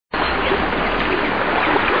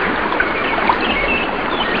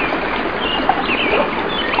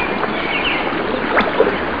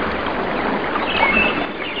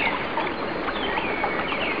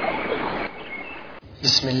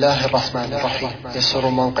الله الرحمن الرحيم. يسر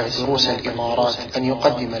موقع دروس الإمارات أن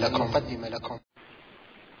يقدم لكم.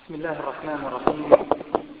 بسم الله الرحمن الرحيم.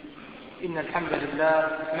 إن الحمد لله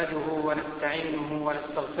نحمده ونستعينه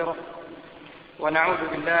ونستغفره ونعوذ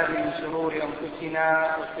بالله من شرور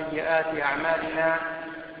أنفسنا وسيئات أعمالنا.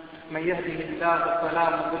 من يهده الله فلا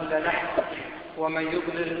مضل له ومن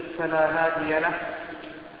يضلل فلا هادي له،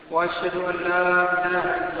 وأشهد أن لا إله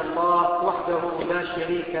إلا الله وحده لا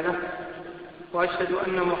شريك له، وأشهد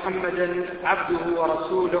أن محمدا عبده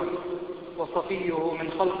ورسوله وصفيه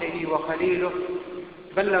من خلقه وخليله،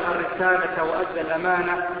 بلغ الرسالة وأدى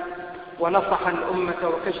الأمانة ونصح الأمة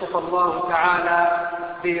وكشف الله تعالى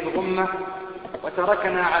به الغمة،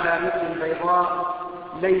 وتركنا على مثل بيضاء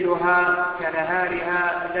ليلها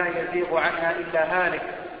كنهارها لا يزيغ عنها إلا هالك.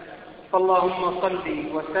 فاللهم صل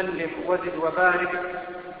وسلم وزد وبارك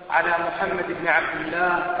على محمد بن عبد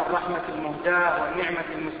الله الرحمة المهداة والنعمة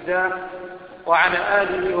المسداة، وعلى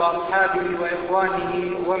آله وأصحابه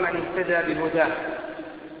وإخوانه ومن اهتدى بهداه.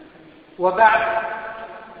 وبعد،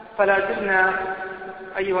 فلا زلنا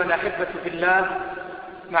أيها الأحبة في الله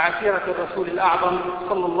مع سيرة الرسول الأعظم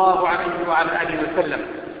صلى الله عليه وعلى آله وسلم،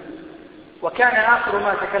 وكان آخر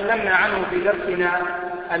ما تكلمنا عنه في درسنا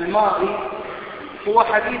الماضي هو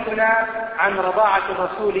حديثنا عن رضاعة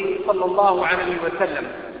الرسول صلى الله عليه وسلم،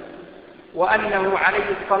 وأنه عليه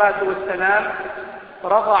الصلاة والسلام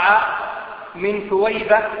رضع من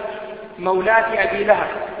ثويبة مولاة أبي لهب،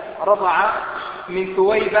 رضع من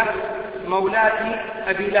ثويبة مولاة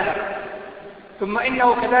أبي لهب. ثم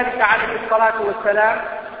إنه كذلك عليه الصلاة والسلام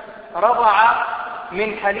رضع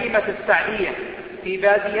من حليمة السعدية في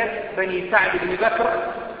بادية بني سعد بن بكر،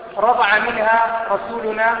 رضع منها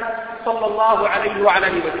رسولنا صلى الله عليه وعلى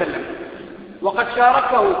آله وسلم. وقد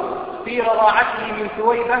شاركه في رضاعته من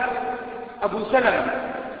ثويبة أبو سلمة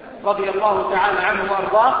رضي الله تعالى عنه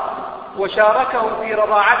وأرضاه، وشاركه في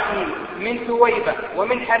رضاعته من ثويبة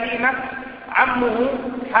ومن حليمة عمه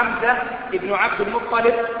حمزة بن عبد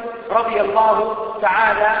المطلب رضي الله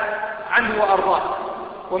تعالى عنه وأرضاه.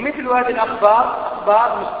 ومثل هذه الأخبار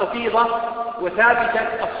أخبار مستفيضة وثابتة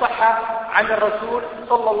الصحة عن الرسول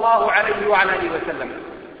صلى الله عليه وعلى آله وسلم.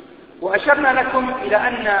 وأشرنا لكم إلى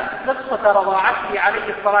أن قصة رضاعته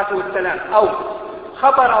عليه الصلاة والسلام أو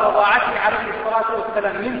خبر رضاعته عليه الصلاة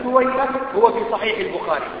والسلام من ثويبة هو في صحيح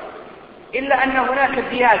البخاري، إلا أن هناك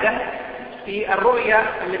زيادة في الرؤيا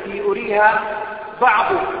التي يريها بعض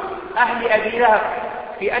أهل أبي لهب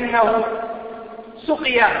في أنه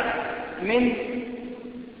سقي من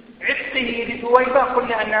عتقه لثويبة.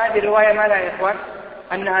 قلنا أن هذه الرواية ما لا يا إخوان،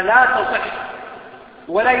 أنها لا تصح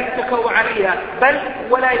ولا يتكأ عليها، بل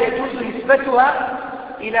ولا يجوز نسبتها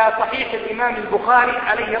إلى صحيح الإمام البخاري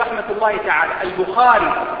عليه رحمة الله تعالى.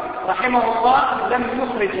 البخاري رحمه الله لم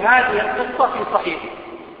يخرج هذه القصة في صحيحه،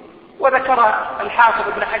 وذكر الحافظ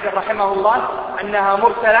ابن حجر رحمه الله أنها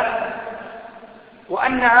مرسلة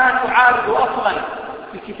وأنها تعارض أصلا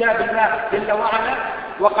في كتاب الله جل وعلا،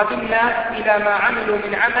 وقدمنا إلى ما عملوا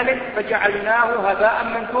من عمل فجعلناه هباء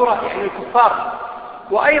منثورا، يعني الكفار.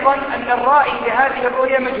 وأيضا أن الرائي لهذه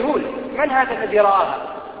الرؤيا مجهول، من هذا الذي رآها؟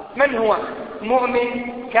 من هو؟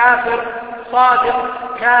 مؤمن، كافر، صادق،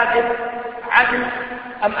 كاذب، عدل،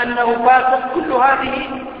 أم أنه فاسق؟ كل هذه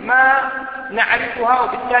ما نعرفها،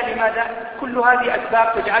 وبالتالي ماذا؟ كل هذه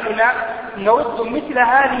أسباب تجعلنا نرد مثل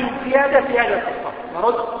هذه الزيادة في هذه القصة،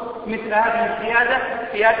 نرد مثل هذه الزيادة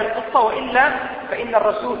في هذه القصة، وإلا فإن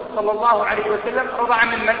الرسول صلى الله عليه وسلم رضع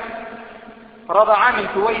من من؟ رضع من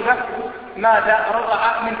ثويبة. ماذا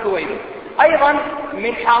رضع من ثويبة؟ أيضا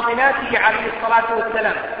من حاضناته عليه الصلاة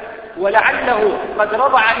والسلام، ولعله قد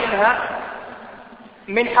رضع منها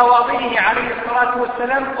من حواضنه عليه الصلاة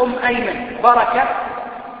والسلام أيمن بركة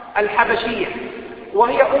الحبشية،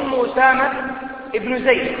 وهي أسامة ابن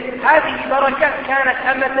زيد. هذه بركة كانت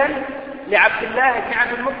أمة لعبد الله بن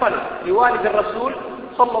عبد المطلب لوالد الرسول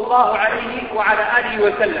صلى الله عليه وعلى آله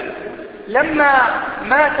وسلم. لما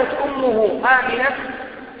ماتت أمه آمنة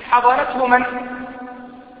حضرته من؟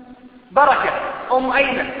 بركة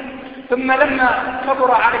أيمن. ثم لما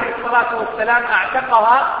كبر عليه الصلاة والسلام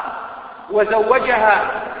اعتقها وزوجها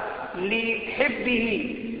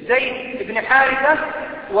لحبه زيد بن حارثة،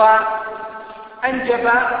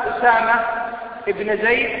 وأنجب أسامة ابن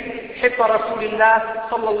زيد حب رسول الله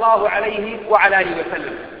صلى الله عليه وعلى آله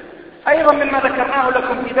وسلم. أيضا مما ذكرناه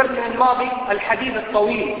لكم في درسنا الماضي الحديث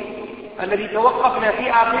الطويل الذي توقفنا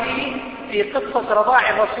في آخره في قصة رضاع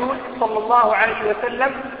الرسول صلى الله عليه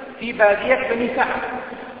وسلم في بادية بني سعد،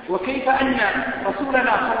 وكيف أن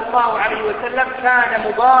رسولنا صلى الله عليه وسلم كان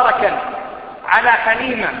مباركا على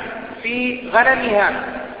حليمة في غنمها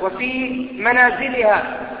وفي منازلها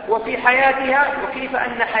وفي حياتها، وكيف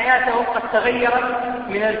أن حياتهم قد تغيرت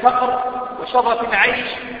من الفقر وشظف العيش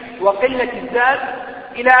وقلة الزاد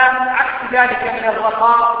إلى عكس ذلك من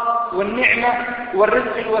الرخاء والنعمة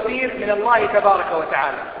والرزق الوفير من الله تبارك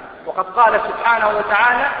وتعالى. وقد قال سبحانه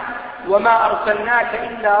وتعالى: وما أرسلناك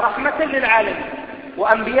إلا رحمة للعالمين.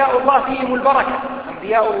 وأنبياء الله فيهم البركة،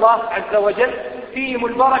 أنبياء الله عز وجل فيهم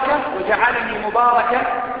البركة، وجعلني مباركا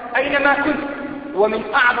أينما كنت.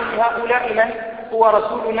 ومن أعظم هؤلاء من هو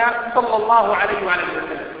رسولنا صلى الله عليه وعلى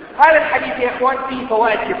وسلم. هذا الحديث يا إخوان فيه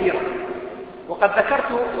فوائد كثيرة، وقد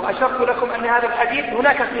ذكرت وأشرت لكم أن هذا الحديث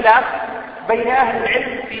هناك خلاف بين أهل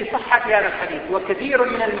العلم في صحة هذا الحديث، وكثير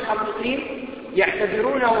من المحققين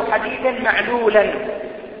يعتبرونه حديثا معلولا،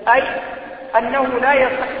 أي أنه لا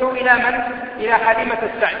يصح إلى حليمة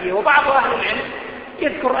السعدية. وبعض أهل العلم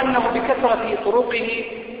يذكر أنه بكثرة طرقه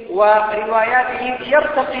ورواياته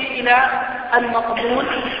يرتقي إلى المقبول،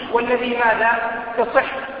 والذي ماذا تصح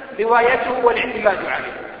روايته والاعتماد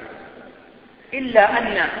عليه. إلا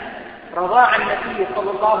أن رضاع النبي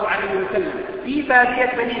صلى الله عليه وسلم في بادية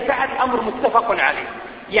بني سعد أمر متفق عليه.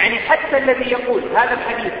 يعني حتى الذي يقول هذا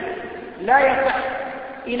الحديث لا يصح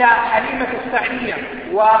إلى حليمة السعدية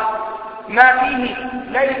وما فيه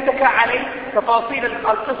لا يتكى عليه تفاصيل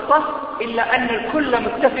القصة، إلا أن الكل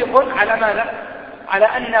متفق على ماذا؟ على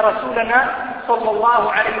أن رسولنا صلى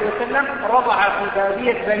الله عليه وسلم رضع في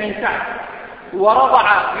بادية بني سعد، ورضع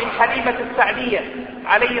من حليمة السعدية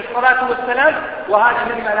عليه الصلاة والسلام،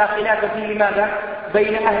 وهذا مما لا خلاف فيه ماذا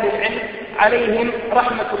بين أهل العلم عليهم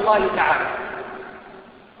رحمة الله تعالى.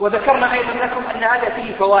 وذكرنا أيضا لكم أن هذا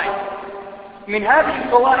فيه فوائد. من هذه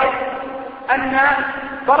الفوائد أن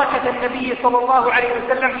بركة النبي صلى الله عليه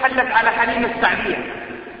وسلم حلت على حليمة السعدية،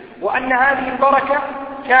 وأن هذه البركة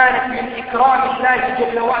كانت من إكرام الله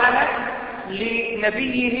جل وعلا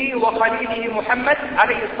لنبيه وخليله محمد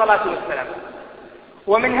عليه الصلاة والسلام.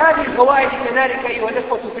 ومن هذه الفوائد كذلك أيها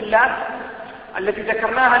الإخوة في الله التي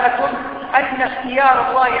ذكرناها لكم أن اختيار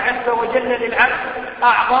الله عز وجل للعبد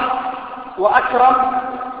أعظم وأكرم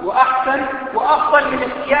وأحسن وأفضل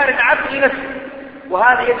من اختيار العبد لنفسه،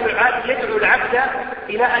 وهذا يدعو العبد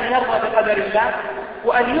إلى أن يرضى بقدر الله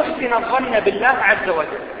وأن يحسن الظن بالله عز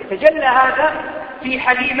وجل. يتجلى هذا في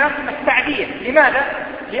حليمة السعدية. لماذا؟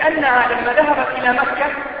 لأنها لما ذهبت إلى مكة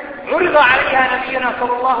عرض عليها نبينا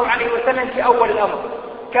صلى الله عليه وسلم في أول الأمر،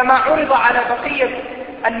 كما عرض على بقية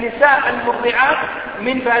النساء المرضعات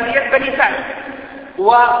من بادية بني سعد،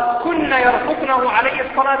 وكن يرفضنه عليه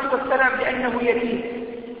الصلاة والسلام لأنه يتيم.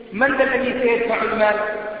 من ذا الذي سيدفع المال؟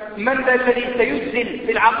 من ذا الذي سيجزل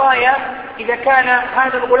في العطايا إذا كان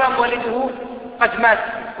هذا الغلام والده قد مات؟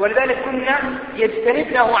 ولذلك كنا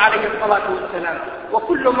يجتنبنه عليه الصلاة والسلام.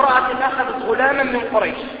 وكل امرأة أخذت غلاما من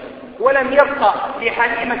قريش، ولم يبقى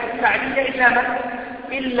لحليمة السعدية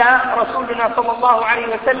إلا رسولنا صلى الله عليه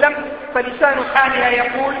وسلم، فلسان حالها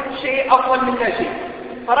يقول شيء أفضل من لا شيء.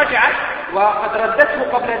 فرجعت، وقد ردته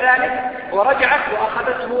قبل ذلك، ورجعت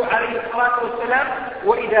وأخذته عليه الصلاة والسلام،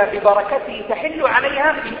 وإذا ببركته تحل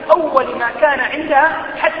عليها من أول ما كان عندها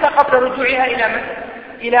حتى قبل رجوعها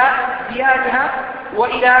إلى ديارها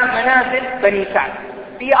وإلى منازل بني سعد.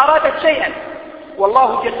 هي أرادت شيئا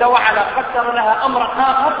والله جل وعلا قدر لها أمرا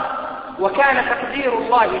آخر، وكان تقدير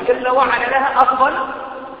الله جل وعلا لها أفضل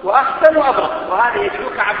وأحسن وأبرق. وهذا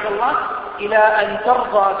يدعوك عبد الله إلى أن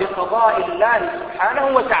ترضى بقضاء الله سبحانه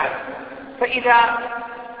وتعالى. فإذا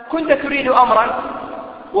كنت تريد أمرا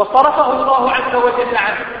وصرفه الله عز وجل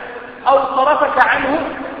عنه أو صرفك عنه،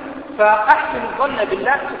 فأحسن الظن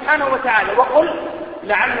بالله سبحانه وتعالى، وقل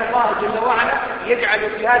لعل الله جل وعلا يجعل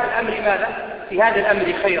في هذا الأمر ماذا؟ في هذا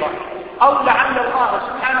الأمر خيرا، أو لعل الله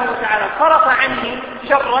سبحانه وتعالى صرف عني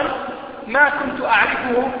شرا ما كنت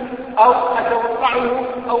أعرفه أو أتوقعه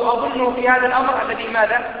أو أظنه في هذا الأمر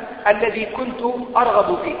الذي كنت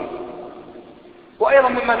أرغب فيه. وأيضا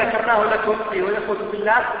مما ذكرناه لكم أيها الأخوة في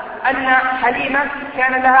الله أن حليمة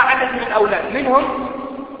كان لها عدد من الأولاد، منهم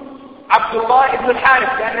عبد الله بن الحارث،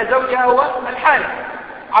 لأن زوجها هو الحارث،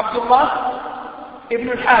 عبد الله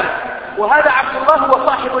بن الحارث. وهذا عبد الله هو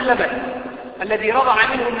صاحب اللبن الذي رضع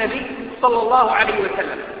منه النبي صلى الله عليه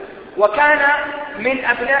وسلم. وكان من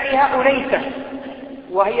أبنائها أنيسة،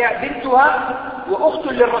 وهي بنتها وأخت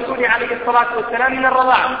للرسول عليه الصلاة والسلام من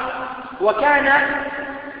الرضاعة. وكان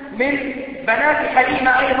من بنات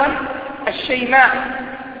حليمة أيضا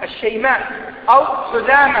الشيماء أو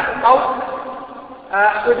حذامة أو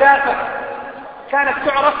حذافة، كانت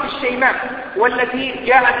تعرف بالشيماء، والتي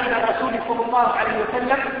جاءت إلى الرسول صلى الله عليه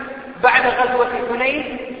وسلم بعد غزوة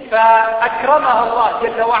حنين، فأكرمها الله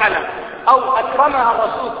جل وعلا أو أكرمها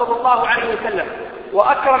الرسول صلى الله عليه وسلم،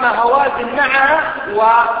 وأكرم هوازن معها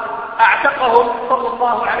أعتقهم صلى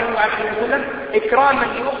الله عليه وآله وسلم إكراما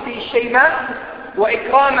لأخته الشيماء،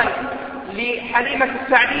 وإكراما لحليمة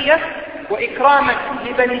السعدية، وإكراما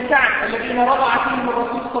لبني سعد الذين رضع فيهم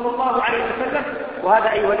الرسول صلى الله عليه وسلم.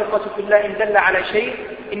 وهذا أيها الإخوة في الله إن دل على شيء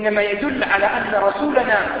إنما يدل على أن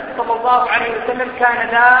رسولنا صلى الله عليه وسلم كان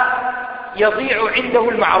لا يضيع عنده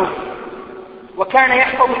المعروف، وكان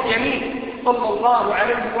يحفظ الجميل صلى الله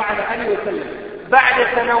عليه وعلى آله وسلم بعد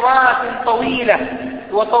سنوات طويلة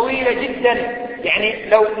وطويلة جدا. يعني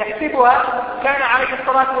لو نحسبها كان عليه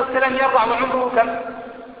الصلاة والسلام يرضع وعمره كم؟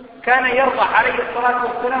 كان يرضع عليه الصلاة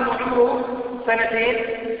والسلام وعمره سنتين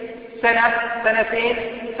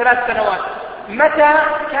 3 سنوات. متى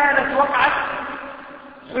كانت وقعت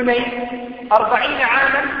حنين؟ 40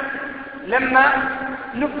 عاما لما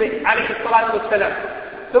نبئ عليه الصلاة والسلام،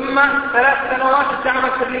 ثم 3 سنوات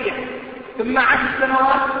الدعوة السرية، ثم 10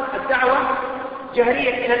 سنوات الدعوة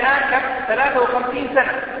جهرية إلى الآن كم؟ 53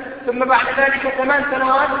 سنة، ثم بعد ذلك 8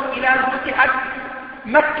 سنوات إلى أن فتحت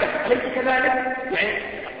مكة، أليس كذلك؟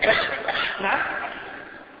 يعني نعم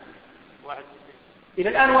إلى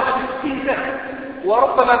الآن 61 سنة،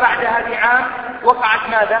 وربما بعدها بعام وقعت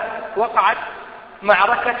ماذا؟ وقعت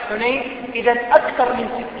معركة حنين. إذن أكثر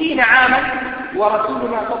من 60 عاما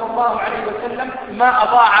ورسولنا صلى الله عليه وسلم ما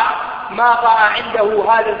ضاع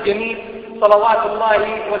عنده هذا الجميل صلوات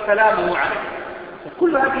الله وسلامه عليه.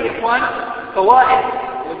 كل هذه إخوان فوائد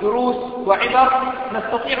ودروس وعبر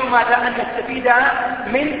نستطيع ماذا أن نستفيدها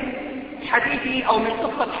من حديثه أو من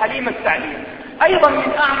قصة حليمة السعدية. أيضا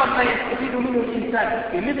من أعظم ما يستفيد منه الإنسان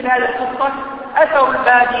في مثل هذه القصة أثر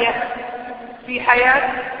البادية في حياة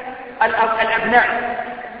الأبناء،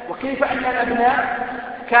 وكيف أن الأبناء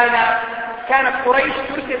كانت قريش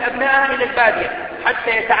ترسل أبنائها إلى البادية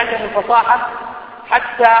حتى يتعلموا الفصاحة،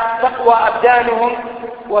 حتى تقوى أبدانهم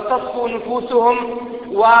وتصفو نفوسهم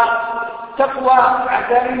وتقوى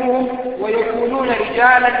عزائمهم ويكونون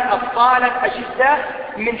رجالا أبطالا أشداء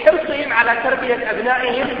من حرصهم على تربية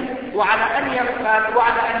أبنائهم وعلى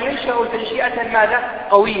أن ينشأوا تنشئة ماذا؟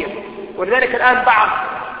 قوية. ولذلك الآن بعض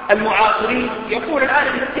المعاصرين يقول الآن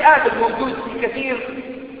الاكتئاب الموجود في كثير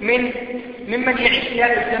ممن يعيش في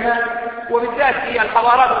هذا الزمان وبالذات في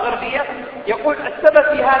الحضارات الغربية، يقول السبب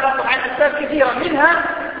في هذا طبعا أسباب كثيرة، منها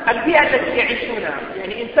البيئة التي يعيشونها.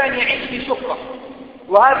 يعني إنسان يعيش في شقة،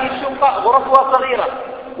 وهذه الشقة غرفها صغيرة،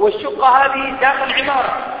 والشقة هذه داخل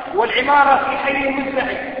عمارة، والعمارة في حي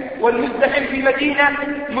مزدحم، والمزدحم في مدينة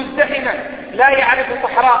مزدحمة، لا يعرف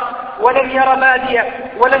صحراء ولم يرى بادية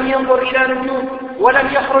ولم ينظر إلى نجوم ولم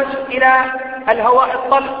يخرج إلى الهواء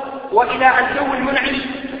الطلق وإلى الجو المنعش.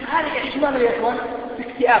 هذا يعيش ماذا يا إخوان؟ في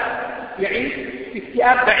اكتئاب، يعيش في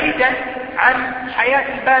اكتئاب بعيدا عن حياة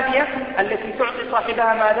البادية التي تعطي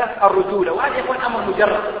صاحبها ماذا؟ الرجولة. وهذا يكون أمر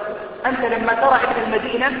مجرد. أنت لما ترى ابن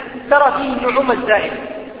المدينة ترى فيه نعومة زائدة،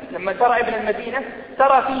 لما ترى ابن المدينة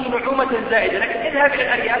ترى فيه نعومة زائدة، لكن اذهب إلى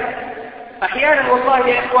الأرياف أحيانا والله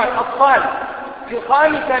يا إخوان أطفال في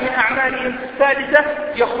الخامسة من أعمالهم السادسة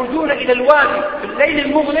يخرجون إلى الوادي في الليل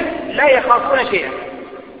المظلم لا يخافون شيئا.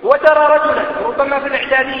 وترى رجلا ربما في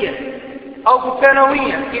الإعدادية أو في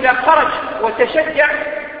الثانوية إذا خرج وتشجع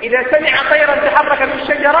إذا سمع طيرا تحرك من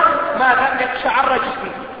الشجرة ماذا؟ يقشعر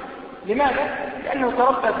جسمه. لماذا؟ لأنه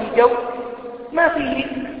تربى في جو ما فيه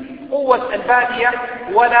قوة البادية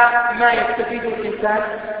ولا ما يستفيد الإنسان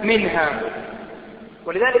منها.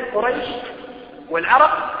 ولذلك قريش والعرب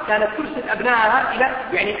كانت ترسل أبنائها إلى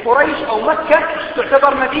يعني قريش أو مكة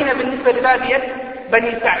تعتبر مدينة بالنسبة لبادية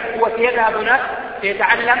بني سعد. هو سيذهب هناك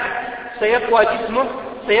سيتعلم، سيقوى جسمه،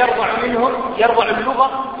 سيرضع منهم، يرضع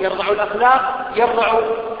اللغة، يرضع الأخلاق، يرضع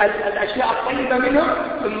الأشياء الطيبة منهم،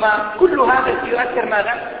 ثم كل هذا سيؤثر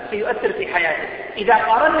ماذا؟ سيؤثر في حياته. إذا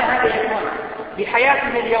قارنا هذا الإخوان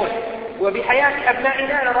بحياتنا اليوم وبحياة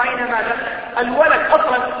أبنائنا لرأينا ماذا؟ الولد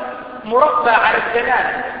أصلا مربى على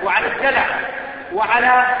الدلال وعلى الدلع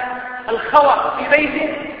وعلى الخوى في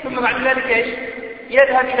بيته، ثم بعد ذلك ايش؟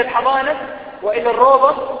 يذهب إلى الحضانة وإلى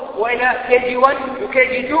الروضة وإلى KG1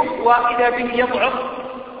 وKG2 وإذا به يضعف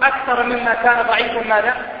أكثر مما كان ضعيفا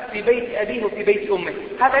ماذا؟ في بيت أبيه وفي بيت أمه.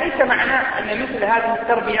 هذا ليس معناه أن مثل هذه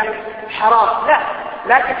التربية حرام، لا،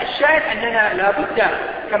 لكن الشاهد أننا لابد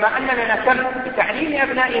كما أننا نهتم بتعليم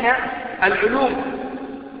أبنائنا العلوم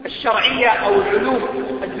الشرعية أو العلوم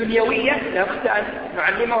الدنيوية لابد أن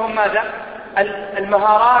نعلمهم ماذا؟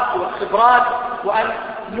 المهارات والخبرات، وأن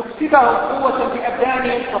نكسبهم قوة في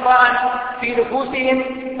أبدانهم، صفاء في نفوسهم،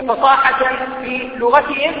 فصاحة في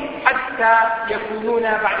لغتهم، حتى يكونون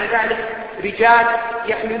بعد ذلك رجال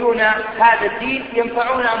يحملون هذا الدين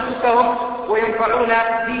ينفعون أنفسهم وينفعون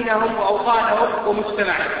دينهم وأوطانهم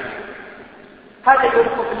ومجتمعهم. هذا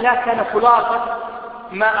يرفق الله كان خلاصة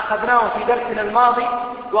ما أخذناه في درسنا الماضي،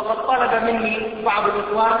 وقد طلب مني بعض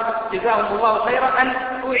الإخوان جزاهم الله خيرا أن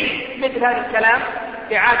أعيد مثل هذا الكلام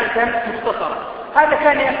إعادة مختصرة. هذا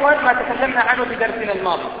كان يا إخوان ما تكلمنا عنه في درسنا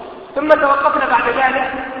الماضي. ثم توقفنا بعد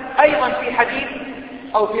ذلك أيضا في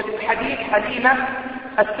حديث حليمة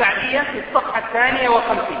السعدية في الصفحة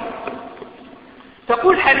 52.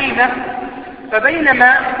 تقول حليمة: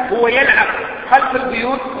 فبينما هو يلعب خلف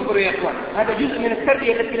البيوت، انظروا يا إخوان، هذا جزء من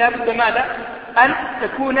التربية التي لا بد ماذا أن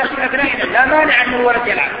تكون في أبنائنا. لا مانع أن الولد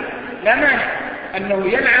يلعب، لا مانع أنه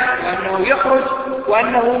يلعب وأنه يخرج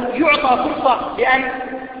وأنه يعطى فرصة لأن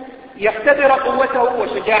يختبر قوته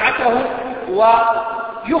وشجاعته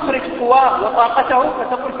ويخرج قواه وطاقته.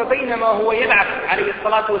 فتقول: فبينما هو يلعب عليه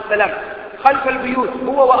الصلاة والسلام خلف البيوت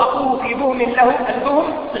هو وأخوه في بهم له،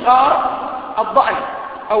 البهم صغار الضأن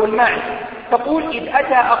أو الماعز. تقول: إذ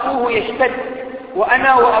أتى أخوه يشتد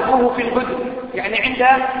وأنا وأبوه في البدن، يعني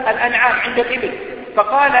عند الأنعام عند الإبل.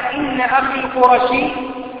 فقال: إن أخي القرشي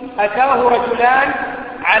أتاه رجلان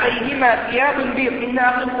عليهما ثياب بيض. إن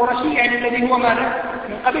أخي القرشي يعني الذي هو ماذا؟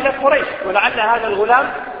 من قبيلة قريش، ولعل هذا الغلام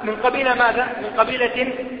من قبيلة ماذا؟ من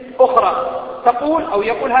قبيلة أخرى. تقول أو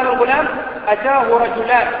يقول هذا الغلام: أتاه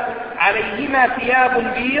رجلان عليهما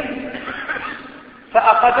ثياب بيض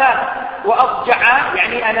فأخذاه وأضجعا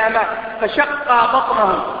يعني أناما فشقا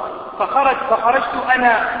بطنه فخرجت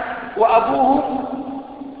أنا وأبوه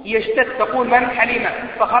يشتد. تقول من؟ حليمة.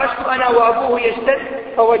 فخرجت أنا وأبوه يشتد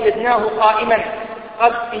فوجدناه قائما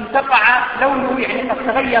قد انتقع لونه، يعني قد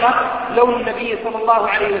تغير لون النبي صلى الله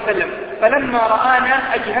عليه وسلم. فلما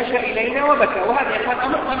رآنا أجهش إلينا وبكى. وهذا يكون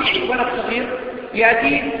أمر طبيعي، ولد صغير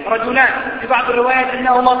يأتي رجلان، في بعض الروايات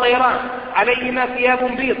أنهما طيران عليهما ثياب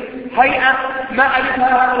بيض، هيئة ما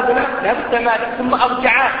ألفها هذا الغلام لا بد ماذا؟ ثم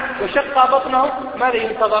أرجعاه وشق بطنه. ماذا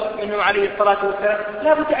ينتظر منه عليه الصلاة والسلام؟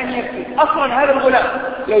 لا بد أن يكفي. أصلا هذا الغلام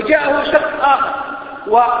لو جاءه شق آخر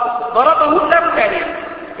وضربه لا بد أن يكفي،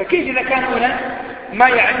 فكيف إذا كان هنا ما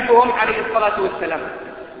يعرفهم عليه الصلاة والسلام؟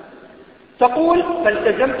 تقول: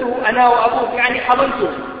 فالتزمته أنا وأبوه يعني حضنته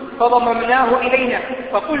فضممناه إلينا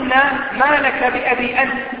فقلنا: ما لك بأبي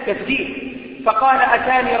أنت؟ تفديه. فقال: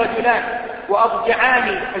 أتاني رجلان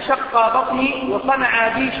وأضجعاني فشقا بطني وصنعا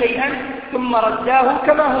بي شيئا ثم رداه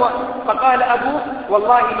كما هو. فقال أبوه: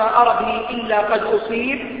 والله ما أرى ابني إلا قد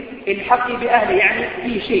أصيب، الحقي بأهله، يعني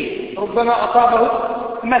في شيء ربما أصابه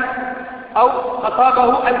مس أو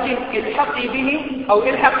أصابه الجن، الحقي به أو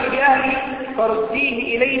الحقي بأهله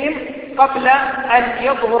فرديه إليهم قبل أن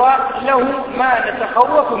يظهر له ما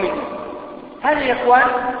نتخوف منه. هذا يا إخوان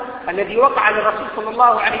الذي وقع للرسول صلى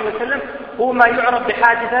الله عليه وسلم هو ما يعرف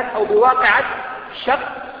بحادثة أو بواقعة شق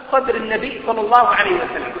صدر النبي صلى الله عليه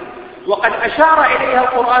وسلم. وقد أشار إليها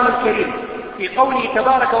القرآن الكريم في قوله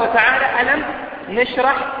تبارك وتعالى: ألم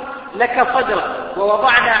نشرح لك صدرك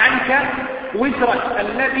ووضعنا عنك وزرك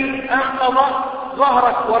الذي أنقض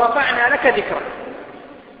ظهرك ورفعنا لك ذكرك.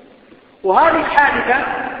 وهذه الحادثة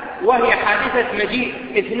وهي حادثة مجيء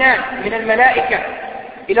 2 من الملائكة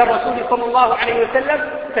إلى الرسول صلى الله عليه وسلم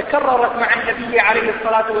تكررت مع النبي عليه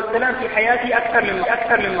الصلاة والسلام في حياته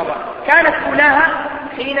أكثر من مرة. كانت أولاها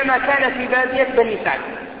حينما كان في بادية بني سعد.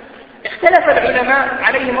 اختلف العلماء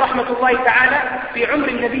عليهم رحمة الله تعالى في عمر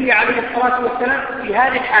النبي عليه الصلاة والسلام في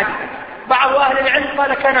هذه الحادثة. بعض أهل العلم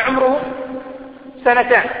قال كان عمره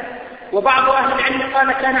 2 وبعض أهل العلم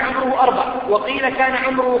قال كان عمره 4 وقيل كان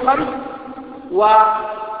عمره 5.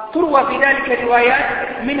 وتروى في ذلك روايات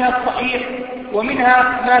منها الصحيح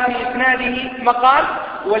ومنها ما في إسناده مقال.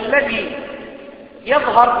 والذي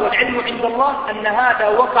يظهر والعلم عند الله أن هذا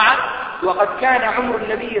وقع وقد كان عمر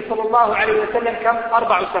النبي صلى الله عليه وسلم كم؟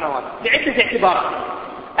 4 سنوات لعدة اعتبارات.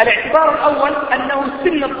 الاعتبار الأول أنه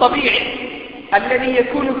السن الطبيعي الذي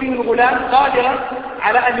يكون فيه الغلام قادرا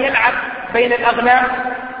على أن يلعب بين الأغنام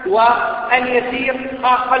وأن يسير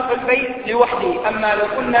خلف البيت لوحده. أما لو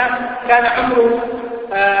قلنا كان عمره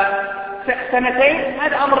 2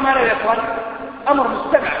 هذا أمر ما لا يفعل، أمر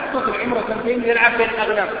مستبعد. طفل عمره 2 يلعب بين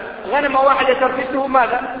الأغنام، غنم واحدة ترفسه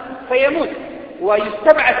ماذا؟ فيموت.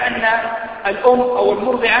 ويستبعد أن الأم أو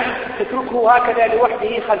المرضعة تتركه هكذا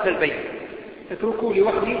لوحده خلف البيت، تتركه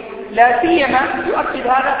لوحده. لا سيما يؤكد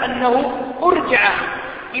هذا أنه أرجع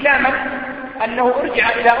إلى من؟ أنه أرجع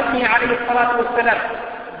إلى أمه عليه الصلاة والسلام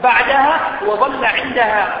بعدها وظل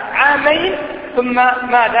عندها 2 عام ثم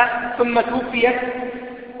ماذا؟ ثم توفيت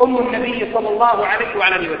أم النبي صلى الله عليه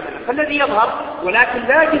وعلى اله وسلم. فالذي يظهر ولكن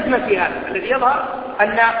لا جزم في هذا، الذي يظهر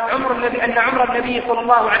أن عمر النبي صلى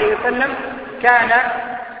الله عليه وسلم كان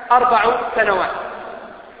 4 سنوات.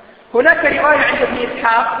 هناك رواية عند ابن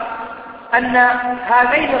إسحاق أن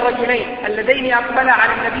هذين الرجلين اللذين أقبلا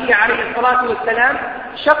على النبي عليه الصلاة والسلام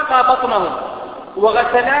شقا بطنه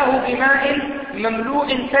وغسلاه بماء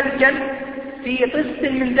مملوء ثلجا في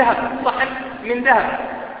طست من ذهب، صحن من ذهب،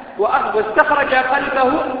 واستخرج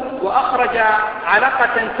قلبه وأخرج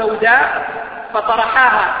علقة سوداء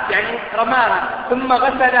فطرحاها، يعني رماها، ثم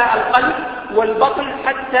غسل القلب والبطن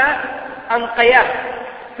حتى أنقياه،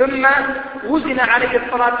 ثم وزن عليه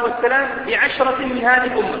الصلاة والسلام ب10 من هذه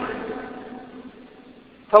الأمة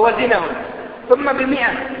فوزنهم، ثم ب100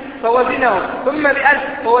 فوزنهم، ثم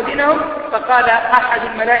ب1000 فوزنهم، فقال أحد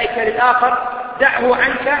الملائكة للآخر: دعه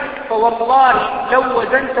عنك، فوالله لو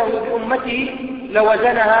وزنته بأمته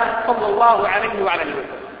لوزنها صلى الله عليه وعلى اله وسلم.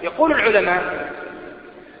 يقول العلماء: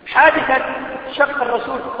 حادثة شق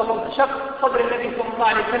الرسول شق صدر النبي صلى الله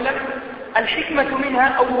عليه وسلم، الحكمة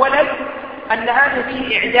منها أولا أن هذا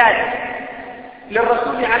فيه إعداد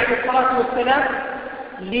للرسول عليه الصلاة والسلام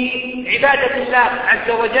لعبادة الله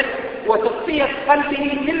عز وجل، وتصفية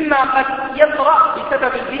قلبه مما قد يطرأ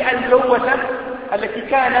بسبب البيئة الملوثة التي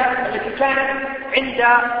كانت عند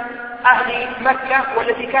أهل مكة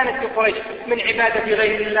والتي كانت في قريش، من عبادة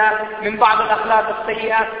غير الله، من بعض الأخلاق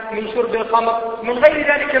السيئة، من شرب الخمر، من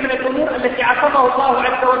غير ذلك من الأمور التي عصمه الله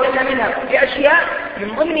عز وجل منها بأشياء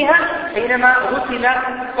من ضمنها حينما غسل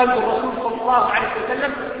قلب الرسول صلى الله عليه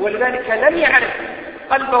وسلم، ولذلك لم يعرف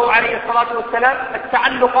قلبه عليه الصلاة والسلام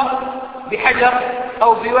التعلق بحجر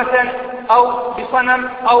أو بوثن أو بصنم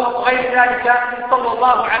أو غير ذلك صلى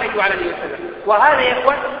الله عليه وعلى اله وسلم. وهذا يا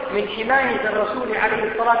إخوان من حماية الرسول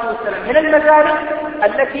عليه الصلاة والسلام من المزالق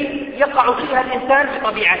التي يقع فيها الإنسان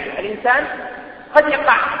بطبيعته. الإنسان قد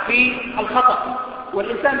يقع في الخطأ،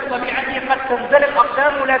 والإنسان بطبيعته قد تنزلق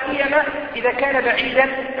أقدامه، لا سيما إذا كان بعيدا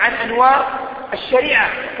عن أنوار الشريعة،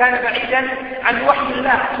 كان بعيدا عن وحي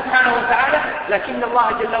الله سبحانه وتعالى، لكن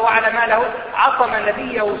الله جل وعلا ما له عصم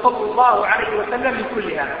نبيه صلى الله عليه وسلم من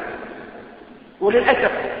كل هذا.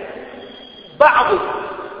 وللأسف بعض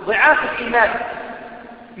ضعاف الإيمان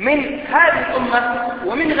من هذه الأمة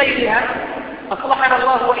ومن غيرها أصلحنا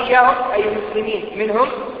الله وإياهم أي المسلمين منهم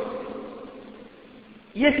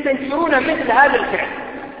يستنكرون مثل هذا الفعل،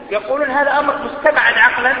 يقولون هذا أمر مستبعد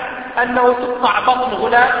عقلا أنه تقطع بطن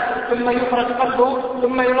غلام ثم يخرج قلبه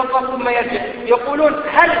ثم ينقص ثم يرجع. يقولون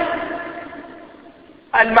هل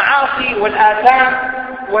المعاصي والآثام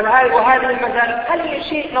وهذه المزالق هل هي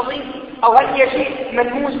شيء نظيف أو هل هي شيء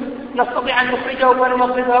ملموس نستطيع أن نخرجه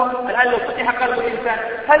وننظفه؟ الآن لو فتح قلب الإنسان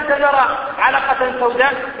هل سنرى علقة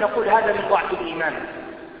سوداء؟ نقول هذا من ضعف الإيمان،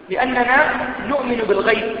 لأننا نؤمن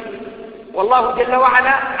بالغيب، والله جل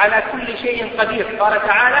وعلا على كل شيء قدير. قال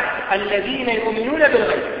تعالى: الذين يؤمنون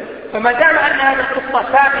بالغيب. فما دام أن هذه القصة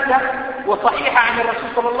ثابتة وصحيحة عن الرسول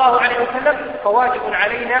صلى الله عليه وسلم فواجب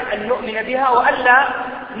علينا أن نؤمن بها وألا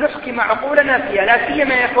نحكم عقولنا فيها، لا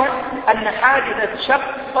سيما يكون أن حادثة شق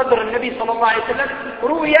صدر النبي صلى الله عليه وسلم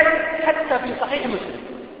رويت حتى في صحيح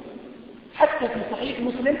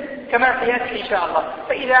مسلم كما سيأتي إن شاء الله.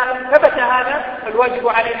 فإذا ثبت هذا فالواجب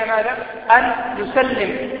علينا ماذا؟ أن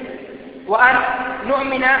نسلم وأن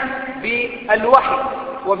نؤمن بالوحي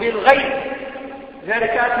وبالغيب. ذلك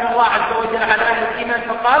أثنى الله عز وجل على أهل الإيمان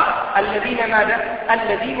فقال: الذين ماذا؟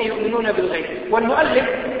 الذين يؤمنون بالغيب. والمؤلف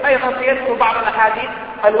أيضا سيذكر بعض الأحاديث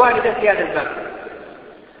الواردة في هذا الباب.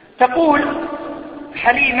 تقول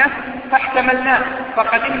حليمة: فاحتملناه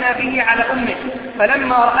فقدمنا به على أمه،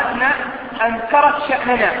 فلما رأتنا أنكرت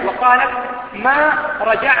شأننا وقالت: ما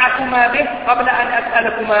رجعكما به قبل أن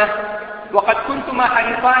أسألكما، وقد كنتما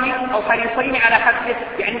حريصين على حبسه.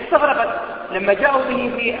 يعني استغربت لما جاءوا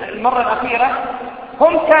به في المرة الأخيرة،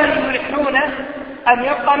 هم كانوا يلحون أن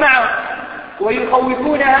يبقى معه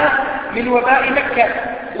ويخوفونها من وباء مكة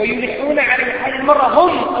ويلحون عليه. هذه المرة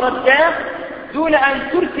هم رداه دون أن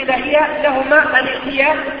ترسل هي لهما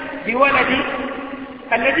الاتيان بولد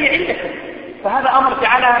الذي عندكم. فهذا أمر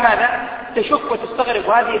جعلها ماذا؟ تشك وتستغرب،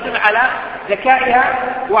 وهذا يدل على ذكائها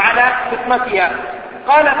وعلى فطنتها.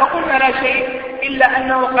 قال: فقلنا لا شيء إلا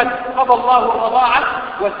أنه قد قضى الله الرضاعة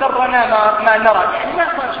وسرنا ما نرى. يعني ما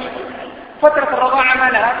صار شيء، فترة الرضاعة ما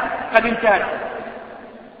لها قد انتهت.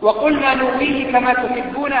 وقلنا نويه كما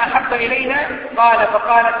تحبون أحب إلينا.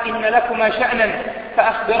 فقالت: إن لكما شأنا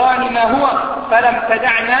فأخبراني ما هو، فلم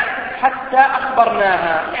تدعنا حتى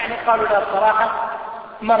أخبرناها. يعني قالوا لها الصراحة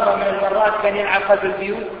مرة من المرات كان يلعب في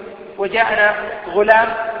البيوت وجاءنا غلام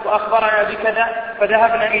وأخبرنا بكذا،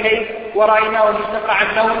 فذهبنا إليه ورأيناه منقطع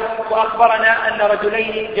النوم وأخبرنا أن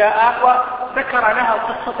رجلين جاء، وذكر لها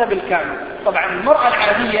القصة بالكامل. طبعا المرأة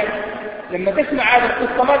العادية لما تسمع هذه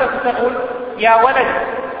القصة ماذا تقول؟ يا ولد،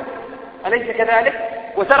 أليس كذلك؟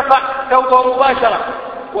 وترفع ثوبه مباشرة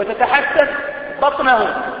وتتحسس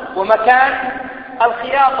بطنه ومكان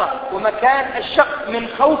الخياطة ومكان الشق من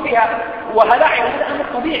خوفها وهلعها. هذا أمر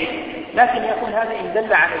طبيعي، لكن يكون هذا إن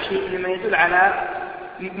دل على شيء لما يدل على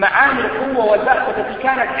معاني القوة والبأس التي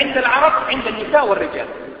كانت عند العرب عند النساء والرجال،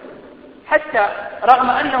 حتى رغم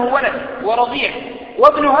أنه ولد ورضيع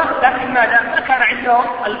وابنها، لكن ماذا؟ ما كان عندهم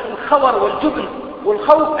الخور والجبن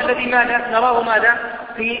والخوف الذي ماذا نراه ماذا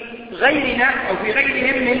في غيرنا أو في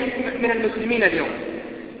غيرهم من المسلمين اليوم.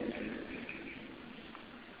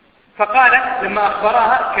 فقال لما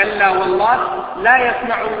أخبرها: كلا والله لا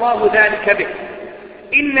يصنع الله ذلك به،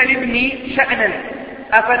 إن لابني شأنا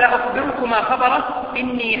أفلا أخبركما خبره،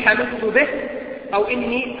 إني حملت به أو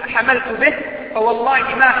إني حملت به،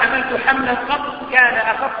 فوالله ما حملت حملا قط كان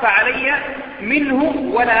أخف علي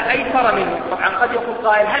منه ولا أيسر منه. طبعا قد يقول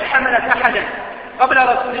قائل: هل حملت أحدا قبل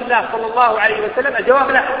رسول الله صلى الله عليه وسلم؟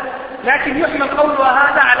 الجواب لا، لكن يحمل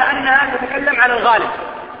قولها هذا على أنها تتكلم على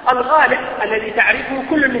الغالب الذي تعرفه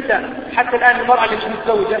كل النساء. حتى الآن المرأة اللي مش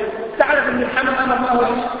متزوجة تعرف أن الحمل أمر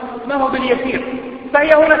ما هو باليسير،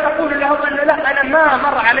 فهي هنا تقول لهم أن لا، أنا ما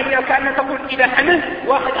مر علي، وكأنها تقول إذا حملت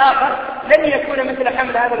واحد آخر لن يكون مثل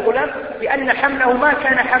حمل هذا الغلام، لأن حمله ما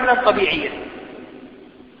كان حملا طبيعيا.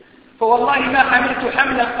 فوالله ما حملت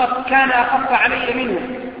حملا قط كان أخف علي منه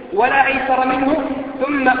ولا أيسر منه،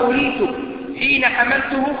 ثم أريت حين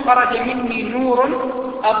حملته خرج مني نور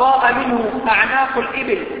أضاء منه أعناق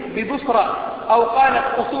الإبل ببصرة، أو قالت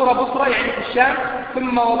قصور بصرة يعني في الشام،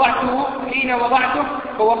 ثم وضعته حين وضعته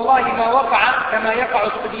فوالله ما وقع كما يقع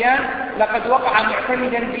الصبيان، لقد وقع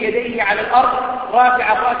معتمدا بيديه على الأرض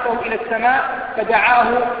رافعا رأسه إلى السماء، فدعاه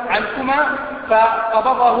عنكما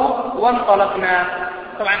فقبضه وانطلقنا.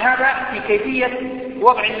 طبعا هذا في كيفية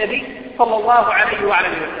وضع النبي صلى الله عليه وعلى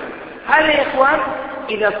اله وسلم. هذا يا إخوان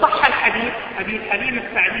إذا صح الحديث، حديث حليمة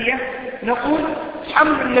السعدية، نقول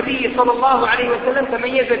حمل النبي صلى الله عليه وسلم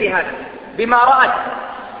تميز بهذا، بما رأت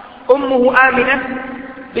أمه آمنة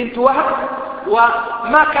بنت وهب،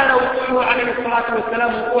 وما كان وقوعه عليه الصلاة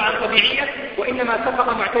والسلام وقوعا طبيعيا، وإنما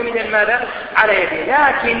سقط معتمدا ماذا؟ على يده.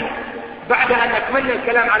 لكن بعد أن أكملنا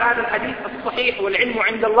الكلام على هذا الحديث الصحيح، والعلم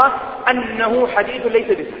عند الله أنه حديث ليس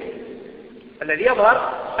بصحيح، الذي يظهر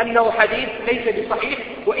أنه حديث ليس بصحيح،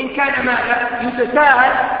 وإن كان ماذا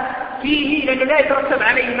يتساهل فيه، لأنه لا يترتب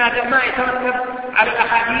عليه ماذا؟ ما يترتب على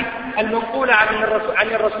الأحاديث المنقولة عن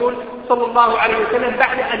الرسول صلى الله عليه وسلم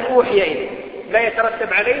بعد أن أوحي إليه، لا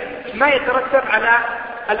يترتب عليه ما يترتب على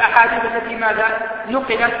الأحاديث التي ماذا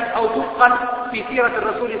نقلت أو تنقل في سيرة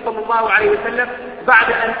الرسول صلى الله عليه وسلم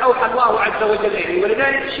بعد أن أوحى الله عز وجل إليه.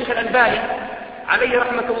 ولذلك الشيخ الألباني عليه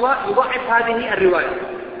رحمة الله يضعف هذه الرواية،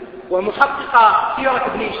 ومحقق سيرة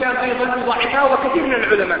ابن هشام أيضا يضعفها، وكثير من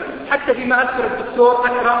العلماء حتى فيما أذكر الدكتور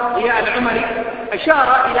أكرم ضياء العمري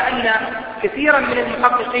أشار إلى أن كثيرا من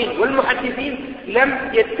المحققين والمحدثين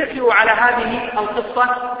لم يتفقوا على هذه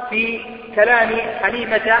القصة في كلام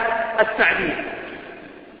حليمة السعدية.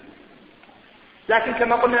 لكن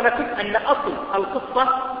كما قلنا لكم أن أصل القصة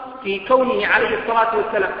في كونه عليه الصلاة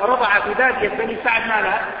والسلام رضع في بادية بني سعد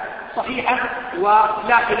مالها صحيحة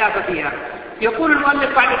ولا خلاف فيها. يقول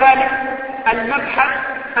المؤلف بعد ذلك: المبحث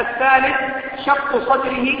الثالث شق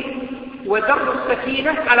صدره ودر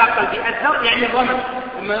السكينة على قلبه. الدر يعني الرمل،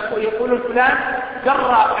 لما يقول فلان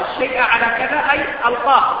جر الشيء على كذا أي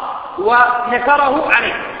ألقاه ونثره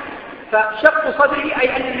عليه. فشق صدره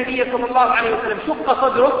أي أن النبي صلى الله عليه وسلم شق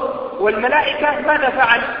صدره، والملائكة ماذا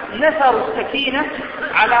فعل؟ نثروا السكينة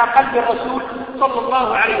على قلب الرسول صلى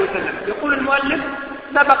الله عليه وسلم. يقول المؤلف: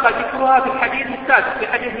 سبق ذكرها في الحديث السابق، في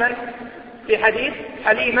حديث من؟ في حديث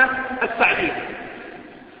حليمة السعدية.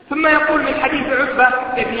 ثم يقول من حديث عتبة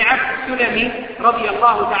بن عبد السلمي رضي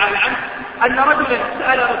الله تعالى عنه أن رجلا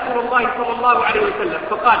سأل رسول الله صلى الله عليه وسلم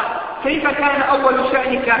فقال: كيف كان أول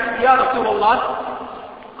شأنك يا رسول الله؟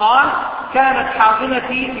 قال: كانت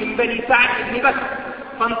حاضنتي من بني سعد بن بكر،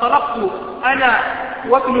 فانطلقت أنا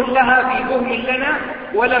وابن لها في بهم لنا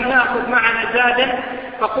ولم نأخذ معنا زادا،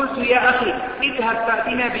 فقلت: يا أخي اذهب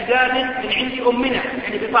فأتنا بزاد من عند أمنا،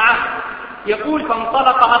 يعني بطعام. يقول: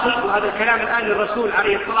 فانطلق أخي، وهذا الكلام الآن للرسول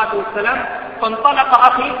عليه الصلاة والسلام، فانطلق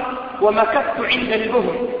أخي ومكثت عند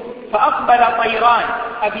البهم، فأقبل طيران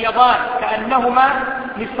أبيضان كأنهما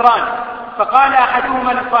نسران، فقال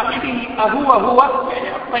أحدهما لصاحبه: أهو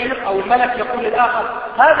يعني الطير أو الملك يقول للآخر: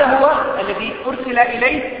 هذا هو الذي أرسل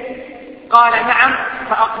إليه؟ قال: نعم.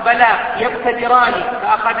 فأقبلا يبتدراني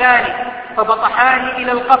فأخذاني فبطحاني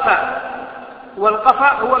إلى القفا،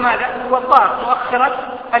 والقفا هو ماذا؟ هو الظهر، مؤخرة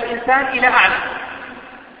الإنسان إلى أعلى.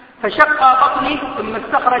 فشق بطني ثم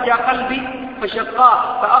استخرج قلبي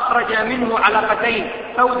فشقاه، فأخرج منه علقتين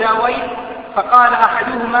سوداوين، فقال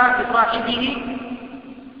أحدهما لصاحبه: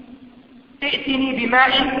 ائتني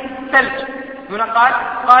بماء ثلج. هنا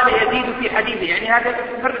قال يزيد في حديثه، يعني هذا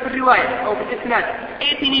في الرواية أو في الإسناد: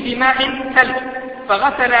 ائتني بماء ثلج،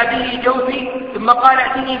 فغسل به جوفي، ثم قال: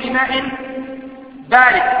 ائتني بماء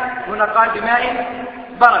بارد، هنا قال بماء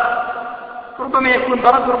برد، ربما يكون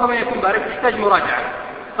برد وربما يكون بارد، يحتاج مراجعة.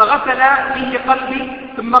 فغسل به قلبي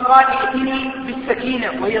ثم قال ائتني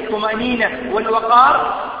بالسكينة وهي الطمأنينة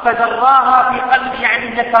والوقار، فذراها في قلبي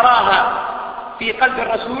يعني نثراها في قلب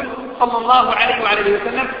الرسول صلى الله عليه وعلى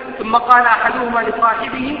وسلم. ثم قال أحدهما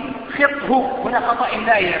لصاحبه خطه، هنا خطأ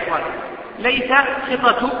إملائي يا إخوان، ليس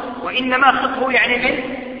خطته وإنما خطه يعني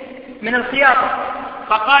من الخياطة.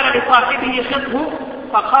 فقال لصاحبه خطه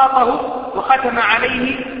فخاطه وختم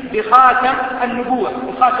عليه بخاتم النبوة،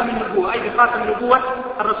 بخاتم النبوة أي بخاتم النبوة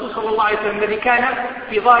الرسول صلى الله عليه وسلم الذي كان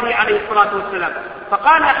في ظهره عليه الصلاة والسلام.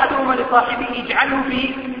 فقال أحدهما لصاحبه اجعله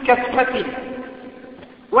في كفته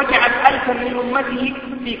واجعل ألفا من أمته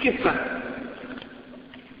في كفة.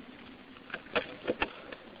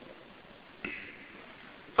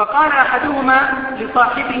 فقال أحدهما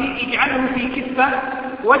لصاحبه اجعله في كفة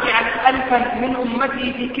واجعل ألفا من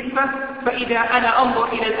أمتي في كفة، فإذا أنا أنظر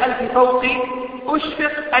إلى الألف فوقي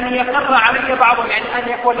أشفق أن يقر علي بعضهم، يعني أن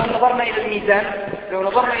يقول لو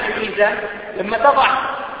نظرنا إلى الميزان لما تضع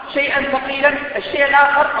شيئا ثقيلا الشيء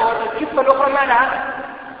الآخر أو الكفة الأخرى ما لها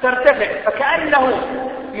ترتفع، فكأنه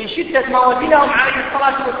من شدة موازينهم عليه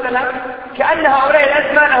الصلاة والسلام كأن هؤلاء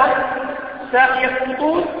الألف ما لهم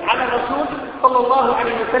سيسقطون على الرسول صلى الله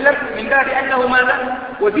عليه وسلم من باب أنه ماذا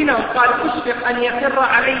وزنهم. قال أشفق أن يخر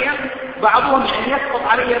علي بعضهم، يعني يسقط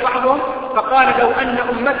علي بعضهم. فقال لو أن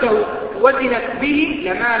أمته وزنت به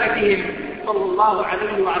لمال بهم صلى الله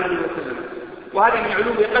عليه وعلى وسلم. وهذا من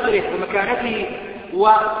علو قدره ومكانته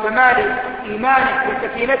وكمال إيمانه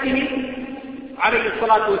وسكينته عليه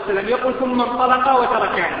الصلاة والسلام. يقول ثم انطلق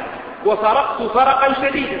وتركاني وفرقت فرقا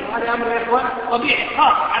شديدا، هذا أمر يا إخوان طبيعي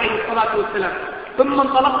خاص عليه الصلاة والسلام. ثم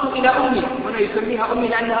انطلقت إلى أمي، هنا يسميها أمي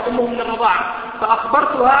لأنها أمه من الرضاعة،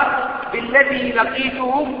 فأخبرتها بالذي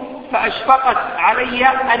لقيته فأشفقت علي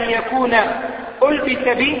أن يكون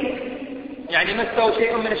ألبس بي، يعني مسه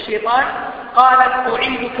شيء من الشيطان. قالت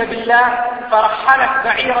أعيذك بالله، فرحلت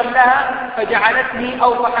بعيرا لها فجعلتني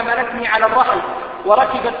أو فحملتني على الرحل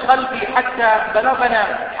وركبت خلفي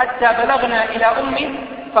حتى بلغنا إلى أمي.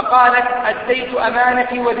 فقالت أديت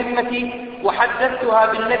أمانتي وذمتي وحدثتها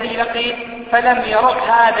بالذي لقيت فلم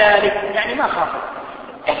يرعها ذلك، يعني ما خافت.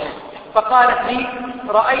 فقالت لي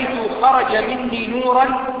رأيت خرج مني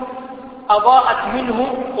نورا أضاءت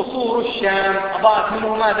منه قصور الشام. أضاءت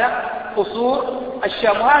منه ماذا؟ قصور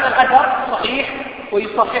الشام. وهذا الأثر صحيح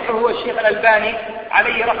ويصححه الشيخ الألباني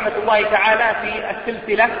عليه رحمة الله تعالى في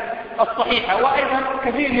السلسلة الصحيحة، وأيضا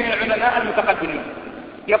كثير من العلماء المتقدمين.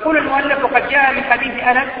 يقول المؤلف وقد جاء من حديث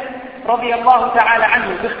أنس رضي الله تعالى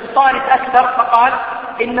عنه باختصار أكثر، فقال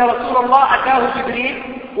إن رسول الله أتاه جبريل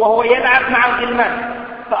وهو يلعب مع الغلمان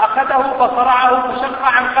فأخذه فصرعه فشق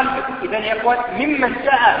عن قلبه. إذن يقول ممن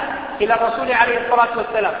سأل إلى الرسول عليه الصلاة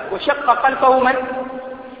والسلام وشق قلبه من؟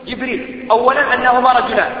 جبريل. أولا أنهما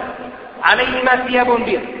رجلان عليهما ثياب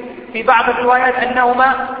بيض، في بعض الروايات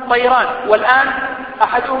أنهما طيران، والآن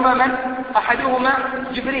أحدهما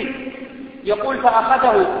جبريل. يقول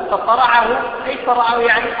فأخذه فصرعه، أي صرعه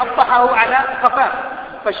يعني أبطحه على قفاه،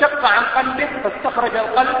 فشق عن قلبه فاستخرج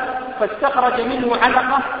القلب فاستخرج منه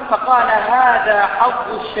علقة، فقال هذا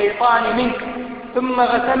حظ الشيطان منك، ثم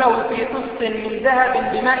غسله في طست من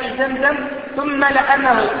ذهب بماء زمزم ثم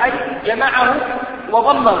لأمه أي جمعه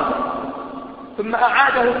وضمه ثم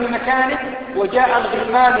أعاده في مكانه. وجاء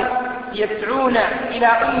الغلمان يدعون إلى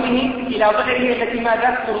أمه إلى ظهره التي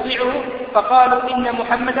ماذا ترضعه، فقالوا إن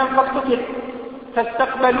محمدا قد قتل،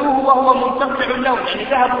 فاستقبلوه وهو منتقع اللون، يعني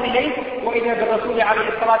ذهبوا إليه وإذا بالرسول عليه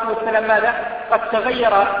الصلاة والسلام ماذا قد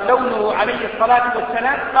تغير لونه عليه الصلاة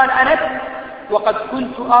والسلام. قال أنس وقد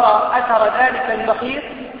كنت أرى أثر ذلك المخيط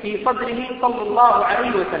في صدره صلى الله عليه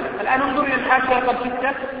وسلم. الآن انظر إلى الحاشية رقم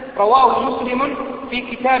 6، رواه مسلم في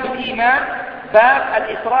كتاب الإيمان باب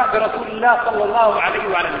الإسراء برسول الله صلى الله عليه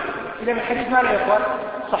وعلى وسلم. إذا الحديث ماذا يا إخوان؟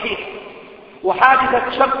 صحيح.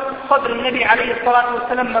 وحادثة شق صدر النبي عليه الصلاة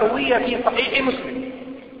والسلام مروية في صحيح مسلم،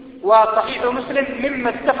 وصحيح مسلم مما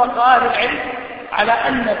اتفق أهل العلم على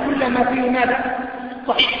أن كل ما فيه ماذا؟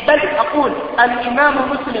 صحيح. بل أقول الإمام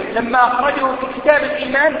مسلم لما أخرجه في كتاب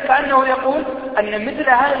الإيمان كأنه يقول أن مثل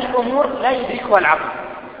هذه الأمور لا يدركها العقل،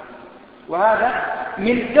 وهذا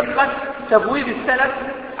من دقة تبويب السلف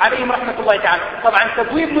عليهم رحمة الله تعالى. طبعا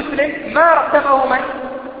تبويب مسلم ما رتبه من؟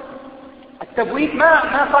 التبويب ما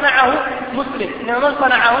صنعه مسلم، إنما من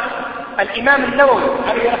صنعه؟ الإمام النووي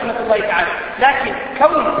عليه رحمة الله تعالى. لكن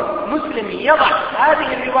كون مسلم يضع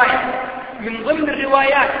هذه الرواية من ضمن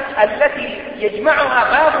الروايات التي يجمعها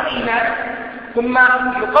باب الإيمان ثم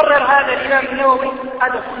يقرر هذا الإمام النووي،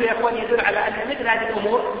 هذا كله يا أخوان يدل على أن مثل هذه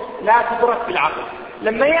الأمور لا تدرك بالعقل.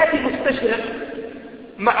 لما يأتي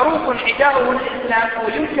معروف عداؤه للإسلام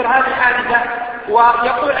وينكر هذه الحادثة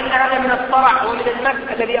ويقول أن هذا من الصرع ومن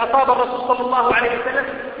المس الذي أصاب الرسول صلى الله عليه وسلم،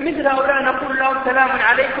 مثل هؤلاء نقول لهم سلام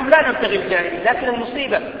عليكم لا نبتغي الجاهلين. لكن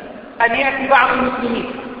المصيبة أن يأتي بعض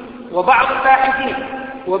المسلمين وبعض الباحثين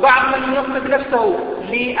وبعض من ينقذ نفسه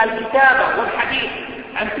للكتابة والحديث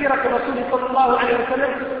عن سيرة الرسول صلى الله عليه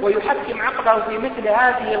وسلم ويحكم عقله في مثل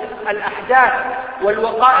هذه الأحداث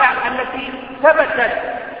والوقائع التي ثبتت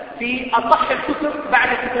في أصح الكتب بعد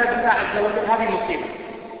كتاب الله عز وجل. هذه مصيبة.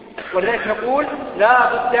 ولذلك نقول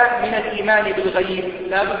لا بد من الإيمان بالغيب،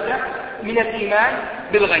 لا بد من الإيمان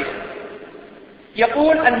بالغيب.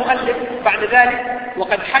 يقول المؤلف بعد ذلك: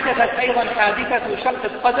 وقد حدثت أيضا حادثة شق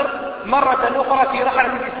الصدر مرة أخرى في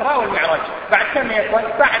رحلة الإسراء والمعراج. بعد كم يكون؟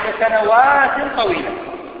 بعد سنوات طويلة،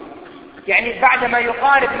 يعني بعد ما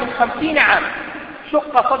يقارب من 50 عام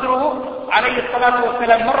شق صدره عليه الصلاة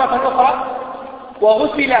والسلام مرة أخرى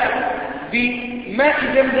وغسل بماء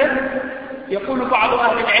زمزم. يقول بعض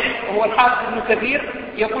أهل العلم وهو الحافظ ابن كثير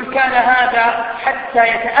يقول: كان هذا حتى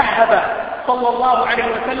يتأهب صلى الله عليه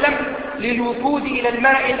وسلم للوفود إلى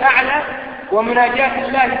الماء الأعلى ومناجاة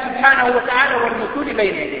الله سبحانه وتعالى والوصول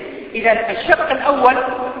بين يديه. إذن الشق الأول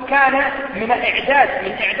كان من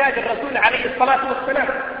إعداد الرسول عليه الصلاة والسلام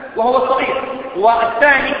وهو صغير،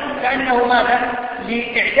 والثاني كأنه ماذا؟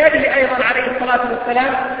 لإعداده أيضا عليه الصلاة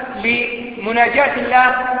والسلام لمناجاة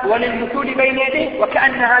الله وللوصول بين يديه،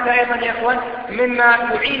 وكأن هذا أيضا يا إخوان مما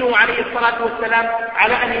يعينه عليه الصلاة والسلام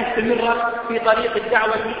على أن يستمر في طريق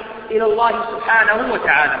الدعوة إلى الله سبحانه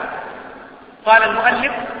وتعالى. قال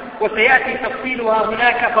المؤلف: وسيأتي تفصيلها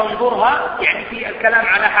هناك فانظرها، يعني في الكلام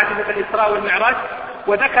على حادثة الإسراء والمعراج.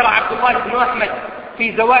 وذكر عبد الله بن أحمد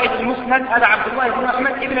في زوائد المسند، هذا عبد الله بن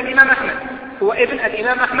أحمد ابن الإمام أحمد، هو ابن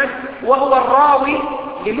الإمام أحمد وهو الراوي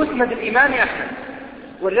لمسند الإمام أحمد.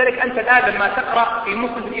 ولذلك أنت الآن لما تقرأ في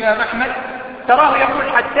مسند الإمام أحمد تراه يقول: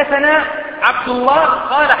 حدثنا عبد الله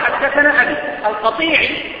قال حدثنا أبي.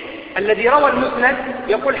 القطيعي الذي روى المسند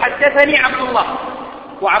يقول: حدثني عبد الله،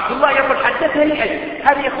 وعبد الله يقول: حدثني أبي.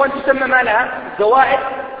 هذه يا إخوان تسمى ما لها؟ زوائد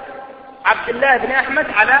عبد الله بن أحمد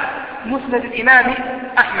على مسند الإمام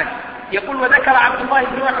أحمد. يقول: وذكر عبد الله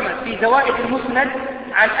بن أحمد في زوائد المسند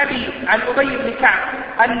عن أبي بن كعب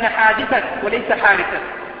أن حادثة، وليس حادثة،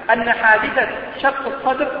 أن حادثة شق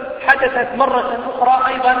الصدر حدثت مرة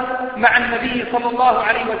أخرى أيضا مع النبي صلى الله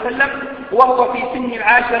عليه وسلم وهو في سن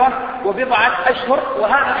 10 وبضعة أشهر.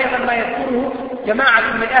 وهذا أيضا ما يذكره جماعة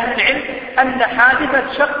من أهل العلم أن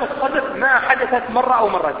حادثة شق الصدر ما حدثت مرة أو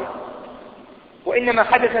مرتين، وإنما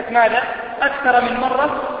حدثت ماذا؟ أكثر من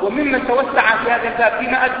مرة. وممن توسع في هذا الباب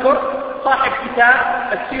فيما أذكر صاحب كتاب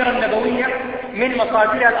السيرة النبوية من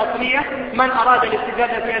مصادرها الأصلية. من أراد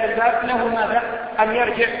الاستزادة في هذا الباب له ماذا؟ أن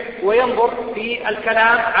يرجع وينظر في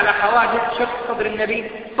الكلام على حوادث شق صدر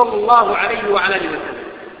النبي صلى الله عليه وعلى آله وسلم.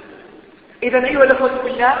 إذن أيها الأخوة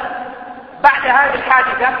بالله، بعد هذه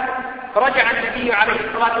الحادثة رجع النبي عليه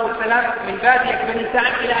الصلاة والسلام من بادية بني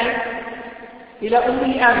سعد إلى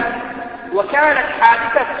أمه آمنة. وكانت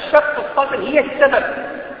حادثة شق الصدر هي السبب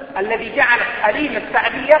الذي جعلت حليمة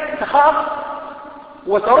السعدية تخاف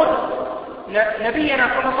وترد نبينا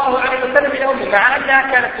صلى الله عليه وسلم إلى أمه، مع أنها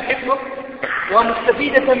كانت تحبه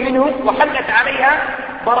ومستفيدة منه وحلت عليها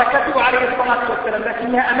بركته عليه الصلاة والسلام،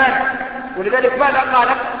 لكنها أمانة. ولذلك ماذا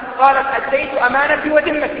قالت: أديت أمانتي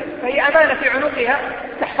وذمتي. فهي أمانة في عنقها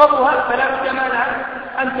تحفظها، فلا بد لها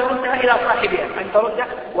أن تردها إلى صاحبها، أن تردها.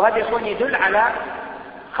 وهذا يا إخوان يدل على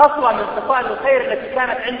خصلة من خصال الخير التي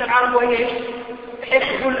كانت عند العرب، وهي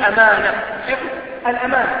حفظ الأمانة. حفظ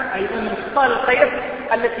الأمانة أيضا من خصال الخير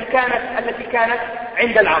التي كانت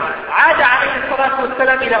عند العرب. عاد عليه الصلاة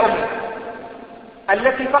والسلام إلى أمه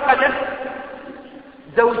التي فقدت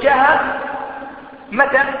زوجها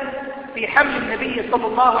متى؟ في حمل النبي صلى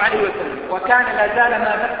الله عليه وسلم، وكان لا زال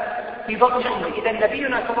ماذا؟ في بطن أمه. إذا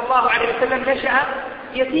نبينا صلى الله عليه وسلم نشأ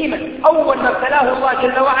يتيما. أول ما ابتلاه الله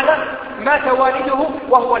جل وعلا مات والده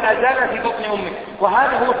وهو لا زال في بطن أمه،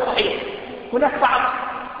 وهذا هو الصحيح. هناك بعض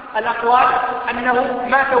الأقوال أنه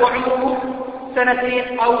مات وعمره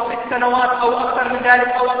 2 أو 6 سنوات أو أكثر من ذلك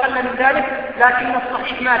أو أقل من ذلك، لكن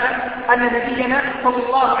الصحيح ماذا؟ أن نبينا صلى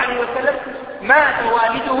الله عليه وسلم مات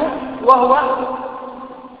والده وهو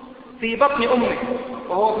في بطن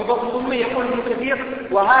أمه، يقول ابن كثير: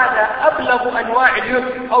 وهذا أبلغ أنواع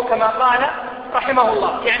اليسر، أو كما قال رحمه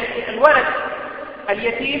الله، يعني الولد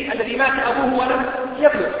اليتيم الذي مات أبوه ولم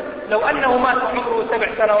يبلغ. لو أنه مات عمره 7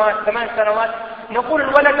 سنوات 8 سنوات نقول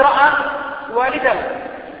الولد رأى والده،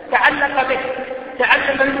 تعلق به،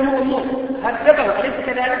 تعلم منه أمور، هذبه، أليس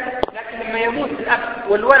كذلك؟ لكن لما يموت الأب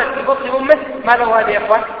والولد في بطن أمه ما له هذا يا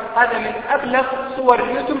أخوان؟ هذا من أبلغ صور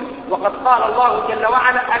اليتم، وقد قال الله جل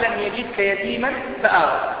وعلا: ألم يجدك يتيما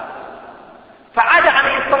فآوى. فعاد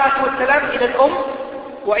عليه الصلاة والسلام إلى الأم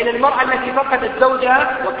وإلى المرأة التي فقدت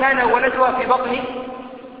زوجها وكان ولدها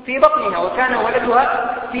في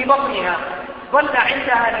بطنها ظل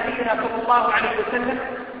عندها نبينا صلى الله عليه وسلم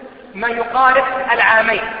ما يقارب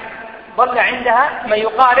العامين. رجع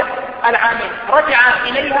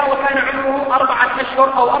إليها وكان عمره 4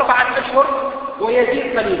 أشهر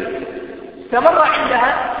ويزيد قليلا. استمر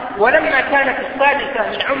عندها، ولما كانت 6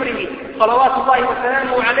 من عمره صلوات الله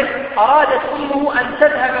وسلامه عليه أرادت أمه أن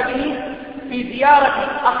تذهب به في زيارة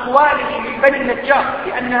أخواله من بني النجار،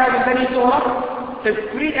 لأنها من بني زهرة،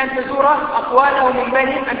 تريد أن تزور أخواله من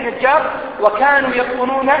بني النجار، وكانوا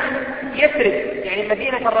يسكنون يثرب يعني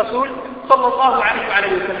مدينة الرسول صلى الله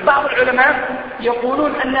عليه وسلم. بعض العلماء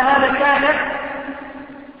يقولون أن هذا كان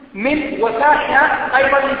من وفائها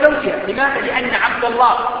أيضا لزوجها. لماذا؟ لأن عبد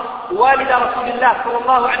الله والد رسول الله صلى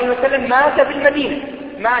الله عليه وسلم مات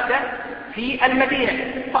في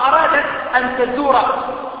المدينة، فأرادت أن تزور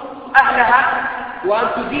أهلها وأن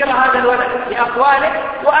تزير هذا الولد لأخواله،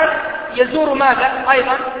 وأن يزور ماذا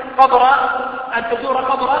أيضا أن تزور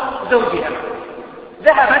قبر زوجها.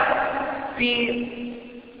 ذهبت في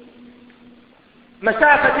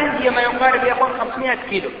مسافة هي ما يقارب 500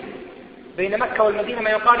 كيلو بين مكة والمدينة، ما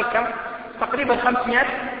يقارب تقريبا 500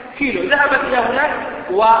 كيلو. ذهبت إلى هناك،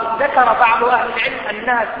 وذكر بعض أهل العلم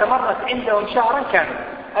أنها استمرت عندهم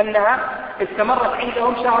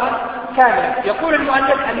شهرا كاملا. يقول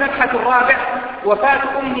المؤلف: المبحث الرابع: وفاة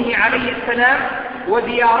أمه عليه السلام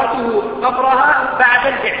وزيارته قبرها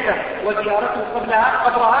بعد البعثة.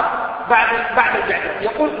 بعد البعثة.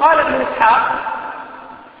 يقول: قال ابن إسحاق: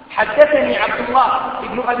 حدثني عبد الله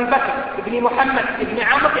بن أبي بكر بن محمد بن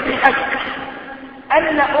عمرو بن حجر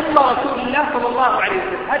أن أم رسول الله صلى الله عليه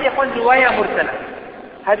وسلم. هذه يقول رواية مرسلة،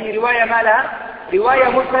 هذه رواية ما لها رواية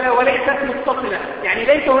مرسلة وليست متصلة، يعني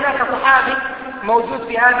ليس هناك صحابي موجود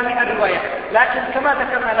في هذه الروايات. لكن كما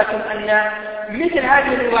ذكرنا لكم أن مثل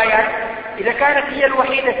هذه الروايات إذا كانت هي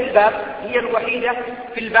الوحيدة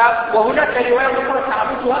في الباب وهناك رواية أخرى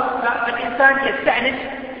تعرضها، فالإنسان يستأنس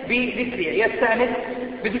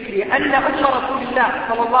بذكرها أن أم رسول الله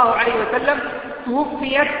صلى الله عليه وسلم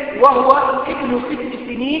توفيت وهو ابن 6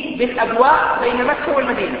 سنين بالأبواء بين مكة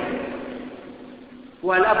والمدينة.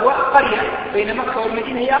 والأبواء قرية بين مكة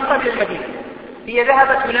والمدينة، هي أقرب للمدينة. هي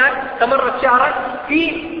ذهبت هناك، استمرت شهرا.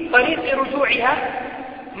 في طريق رجوعها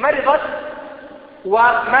مرضت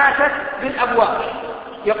وماتت بالأبواء.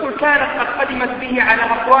 يقول: كانت قد قدمت به على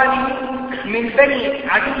أخوانه من بني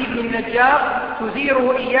عدي بن النجار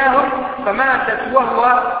تزيره إياهم، فماتت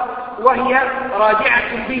وهي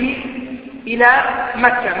راجعة به إلى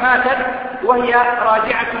مكة.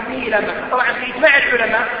 طبعا في إجماع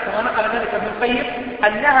العلماء كما نقل ذلك ابن القيم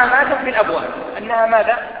أنها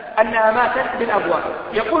ماتت بالأبواب.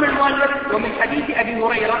 يقول المؤلف: ومن حديث أبي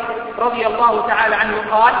هريرة رضي الله تعالى عنه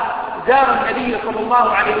قال: زار النبي صلى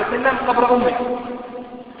الله عليه وسلم قبر أمه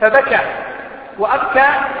فبكى وأبكى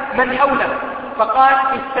من حوله، فقال: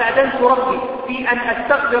 استأذنت ربي في أن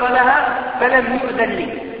أستغفر لها فلم يؤذن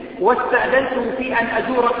لي، واستأذنته في أن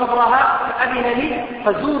أزور قبرها فأذن لي،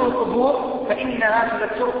 فزوروا القبور فإنها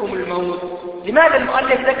تذكركم الموت. لماذا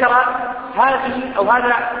المؤلف ذكر هذا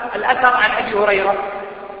الأثر عن أبي هريرة؟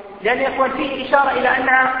 لأن يكون فيه إشارة إلى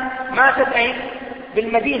أنها ماتت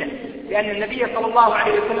بالمدينة، لأن النبي صلى الله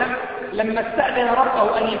عليه وسلم لما استأذن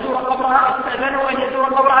ربه أن يزور قبرها استأذنه أن يزور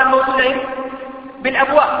قبرها الموجودة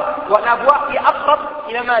بالأبواء، والأبواء هي أقرب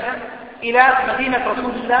إلى ماذا؟ إلى مدينة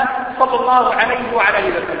رسول الله صلى الله عليه وعلى آله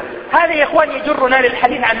وسلم. هذا يا إخوان يجرنا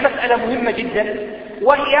للحديث عن مسألة مهمة جدا،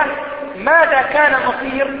 وهي ماذا كان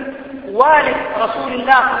مصير والد رسول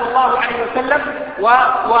الله صلى الله عليه وسلم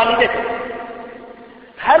ووالدته؟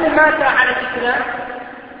 هل مات على الإسلام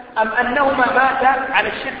أم أنهما ماتا على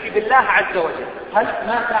الشرك بالله عز وجل؟ هل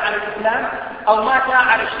مات على الإسلام أو مات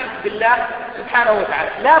على الشرك بالله سبحانه وتعالى؟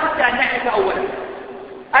 لا بد أن نعرف أولا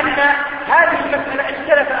أن هذه المسألة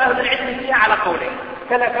اختلف أهل العلم فيها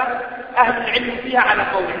على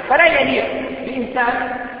قولين. فلا يليق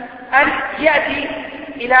بإنسان أن يأتي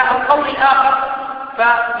إلى القول الآخر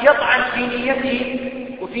فيطعن في نيته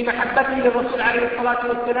وفي محبته للرسول عليه الصلاة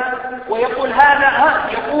والسلام ويقول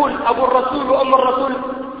يقول أبو الرسول وأم الرسول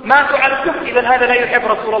ماتوا على الكفر، إذن هذا لا يحب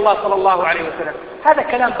رسول الله صلى الله عليه وسلم. هذا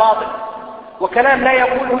كلام باطل وكلام لا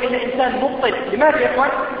يقوله إلا إنسان مبطل. لماذا يا إخوان؟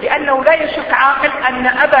 لأنه لا يشك عاقل أن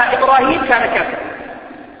أبا إبراهيم كان كافر،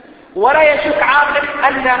 ولا يشك عاقل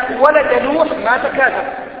أن ولد نوح مات كافر،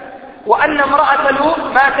 وأن امرأة لوط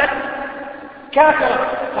ماتت كافرة.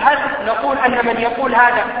 فهل نقول أن من يقول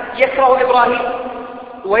هذا يكره إبراهيم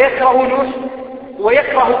ويكره نوح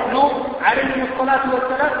ويكره لوط عليه الصلاة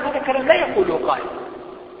والسلام، هذا كلام لا يقوله قائل.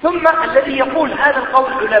 ثم الذي يقول هذا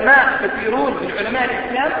القول علماء كثيرون من علماء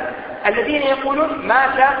الإسلام الذين يقولون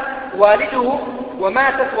مات والده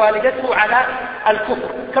وماتت والدته على الكفر،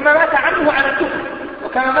 كما مات عمه على الكفر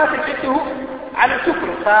وكما مات جده على الكفر،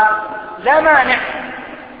 فلا مانع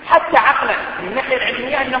حتى عقلا من الناحية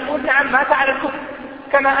العلمية أن نقول نعم مات على الكفر،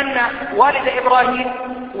 كما أن والد إبراهيم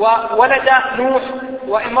وولد نوح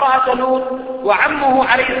وامرأة لوط وعمه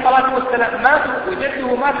عليه الصلاة والسلام ماتوا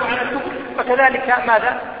وجده ماتوا على الكفر، فكذلك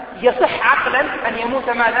ماذا يصح عقلا أن يموت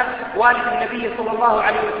ماذا والد النبي صلى الله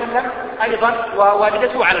عليه وسلم أيضا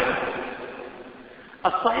ووالدته على الكفر.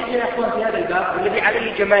 الصحيح يا أخوان في هذا الباب والذي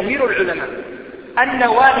عليه جماهير العلماء أن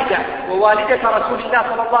والد ووالدة رسول الله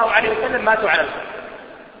صلى الله عليه وسلم ماتوا على الكفر.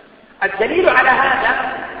 الدليل على هذا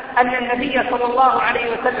أن النبي صلى الله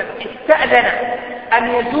عليه وسلم استأذن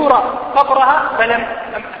أن يزور قبرها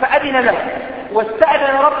فأذن له،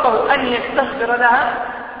 واستأذن ربه أن يستغفر لها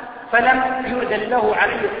فلم يؤذن له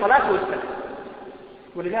عليه الصلاة والسلام،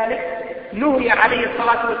 ولذلك نهي عليه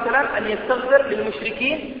الصلاة والسلام أن يستغفر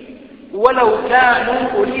للمشركين ولو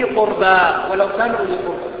كانوا أولي قربى.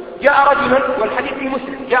 جاء رجل، والحديث في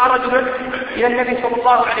مسلم، جاء رجل إلى النبي صلى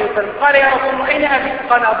الله عليه وسلم قال يا رسول الله أين أبي؟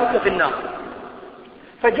 قال أبوك في النار.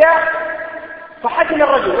 فجاء فحزن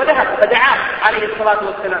الرجل وذهب فدعاه عليه الصلاة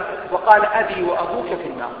والسلام وقال أبي وأبوك في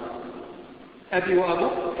النار، أبي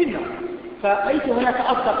وأبوك في النار. فليس هناك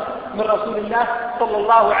أصدق من رسول الله صلى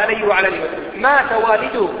الله عليه وعلى اله وسلم. مات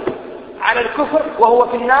والده على الكفر وهو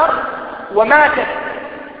في النار، وماتت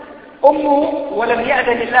أمه ولم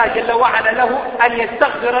يأذن الله جل وعلا له أن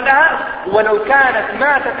يستغفر لها، ولو كانت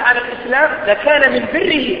ماتت على الإسلام لكان من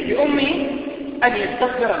بره لأمه أن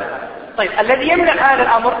يستغفر لها. طيب الذي يمنع هذا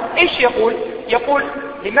الأمر إيش يقول؟ يقول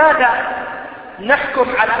لماذا نحكم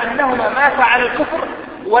على أنهما ماتا على الكفر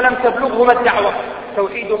ولم تبلغهما الدعوة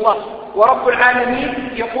توحيد الله؟ ورب العالمين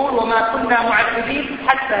يقول وما كنا معذبين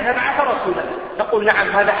حتى نبعث رسولا. نقول نعم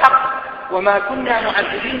هذا حق، وما كنا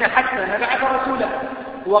معذبين حتى نبعث رسولا.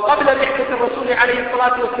 وقبل بعثة الرسول عليه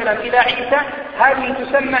الصلاة والسلام إلى عيسى هذه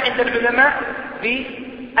تسمى عند العلماء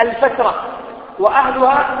بالفترة،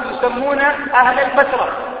 وأهلها يسمون أهل الفترة،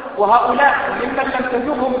 وهؤلاء ممن لم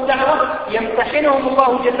تبلغهم الدعوة يمتحنهم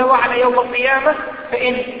الله جل وعلا يوم القيامة،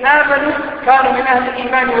 فإن آمنوا كانوا من أهل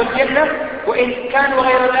الإيمان والجنة، وإن كانوا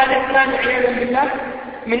غير ذلك كانوا عياذا بالله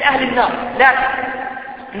من أهل النار. لكن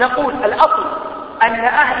نقول الأصل أن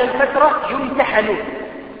أهل الفترة يمتحنون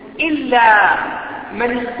إلا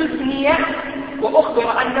من استثني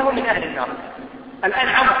وأخبر أنه من أهل النار. الآن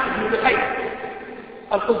عمرو بن لحي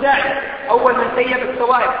الخزاعي أول من سيب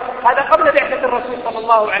السوائب، هذا قبل بعثة الرسول صلى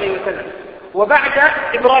الله عليه وسلم. وبعد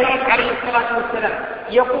إبراهيم عليه الصلاة والسلام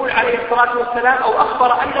يقول عليه الصلاة والسلام أو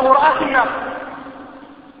أخبر أنه رأى في النار،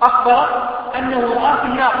 أخبر أنه رأى في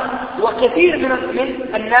النار. وكثير من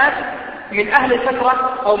الناس من أهل الفترة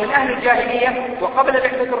أو من أهل الجاهلية وقبل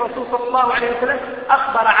بعثة الرسول صلى الله عليه وسلم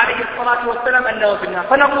أخبر عليه الصلاة والسلام أنه في النار.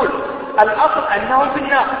 فنقول الأصل أنه في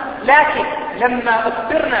النار، لكن لما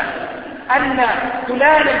أخبرنا أن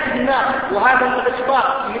فلانا في النار وهذا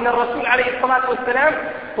الإخبار من الرسول عليه الصلاة والسلام،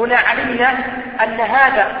 هنا علمنا أن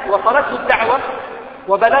هذا وصلته الدعوة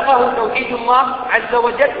وبلغه توحيد الله عز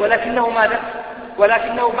وجل،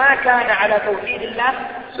 ولكنه ما كان على توحيد الله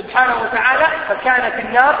سبحانه وتعالى فكان في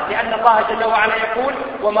النار، لأن الله جل وعلا يقول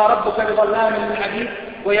وما ربك بظلام للعبيد،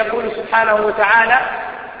 ويقول سبحانه وتعالى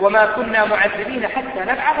وما كنا معذبين حتى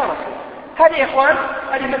نبعث رسولا. هذه يا إخوان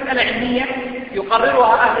هذه مسألة علمية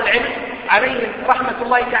يقررها أهل العلم عليهم رحمة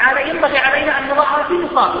الله تعالى، ينبغي علينا أن نضعها في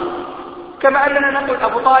نصاب. كما أننا نقول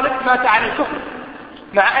أبو طالب مات على الكفر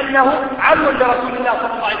مع أنه عم لرسول الله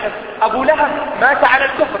صلى الله عليه وسلم، أبو لهب مات على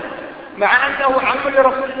الكفر مع أنه عم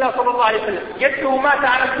لرسول الله صلى الله عليه وسلم، جده مات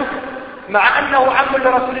على الكفر مع أنه عم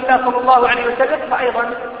لرسول الله صلى الله عليه وسلم. فأيضا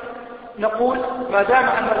نقول ما دام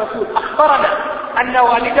أن الرسول أخبرنا أن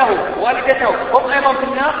والده ووالدته هم أيضا في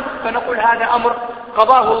النار، فنقول هذا أمر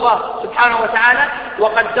قضاه الله سبحانه وتعالى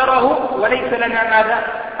وقدره، وليس لنا ماذا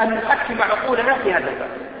أن نحكم عقولنا في هذا الباب.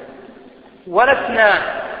 ولسنا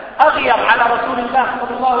أغير على رسول الله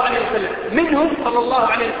صلى الله عليه وسلم منه صلى الله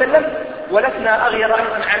عليه وسلم، ولسنا أغير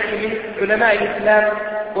أيضا عليه من علماء الإسلام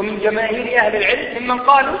ومن جماهير أهل العلم ممن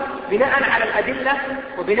قالوا بناء على الأدلة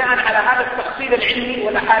وبناء على هذا التفصيل العلمي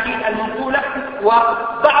والأحاديث المنقولة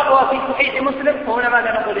وبعضها في صحيح مسلم. فهنا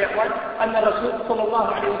ماذا نقول يا إخوان؟ أن الرسول صلى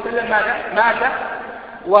الله عليه وسلم مات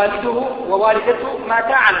والده ووالدته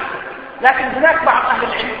ماتا على الكفر. لكن هناك بعض أهل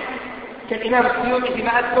العلم كالإمام السيوطي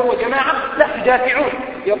فيما أذكر وجماعة لا يدافعون،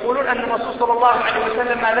 يقولون أن الرسول صلى الله عليه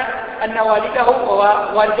وسلم أن والده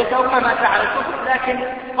ووالدته ما مات على الكفر، لكن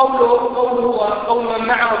قوله وقول من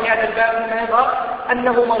معه في هذا الباب مما يظهر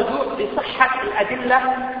أنه مرجوع لصحة الأدلة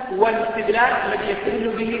والاستدلال الذي يستدل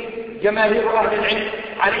به جماهير أهل العلم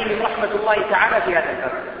عليهم رحمة الله تعالى في هذا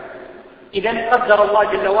الباب. إذن قدر الله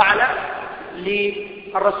جل وعلا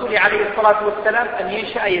للرسول عليه الصلاة والسلام أن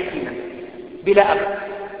ينشأ يتيما بلا أب،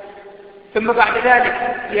 ثم بعد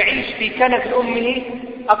ذلك يعيش في كنف أمه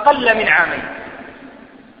أقل من عامين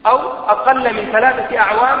أو أقل من 3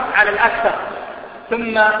 أعوام على الأكثر،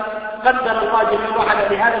 ثم قدر الله جل وعلا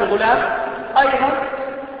لهذا الغلام أيضا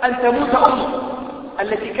أن تموت أمه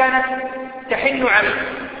التي كانت تحن عليه،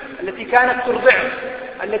 التي كانت ترضعه،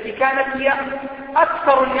 التي كانت هي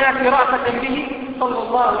أكثر الناس رأفة به صلى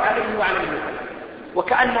الله عليه وعلى وسلم.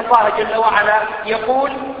 وكأن الله جل وعلا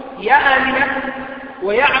يقول: يا آمنة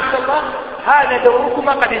ويا عبد الله، هذا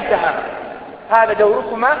دوركما قد انتهى، هذا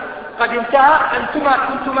دوركما قد انتهى، أنتما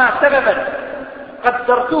كنتما سببا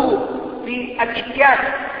قدرته في الإتيان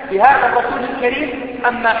بهذا الرسول الكريم،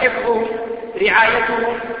 أما حفظه،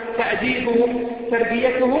 رعايته، تأديبه،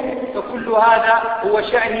 تربيته، فكل هذا هو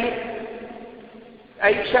شأن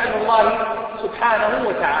أي شأن الله سبحانه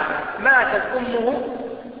وتعالى. ماتت أمه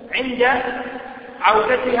عند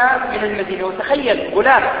عودتها من المدينة. وتخيل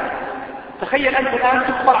غلام، تخيل أنت الآن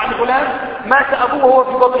تخبر عن غلام مات أبوه وهو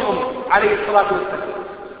في بطن أمه عليه الصلاة والسلام،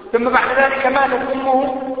 ثم بعد ذلك ماتت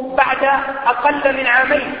أمه بعد أقل من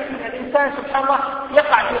عامين. الإنسان سبحان الله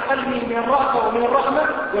يقع في قلبه من الرأفة ومن الرحمة،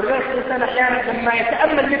 ولذلك الإنسان أحيانا لما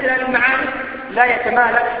يتأمل مثل هذه المعاني لا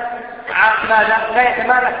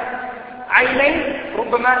يتمالك عينين،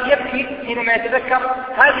 ربما يبكي حينما يتذكر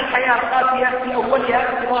هذه الحياة القاسية في أولها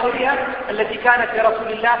في ظاهرها التي كانت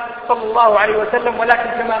لرسول الله صلى الله عليه وسلم. ولكن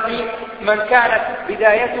كما قيل: من كانت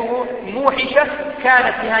بدايته موحشة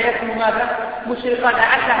كانت نهايته ماذا؟ مشرقة.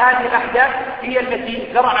 لعل هذه الأحداث هي التي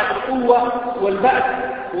زرعت القوة والبأس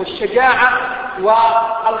والشجاعة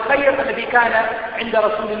والخير الذي كان عند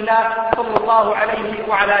رسول الله صلى الله عليه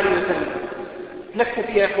وعلى آله وسلم.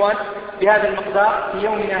 نكتفي يا إخوان بهذا المقدار في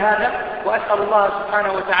يومنا هذا، وأسأل الله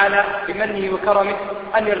سبحانه وتعالى بمنه وكرمه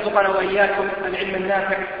أن يرزقنا وإياكم العلم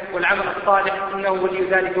النافع والعمل الصالح، إنه ولي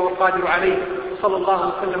ذلك والقادر عليه. وصلى الله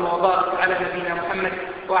وسلم وبارك على نبينا محمد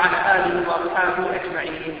وعلى آله وأصحابه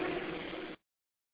أجمعين.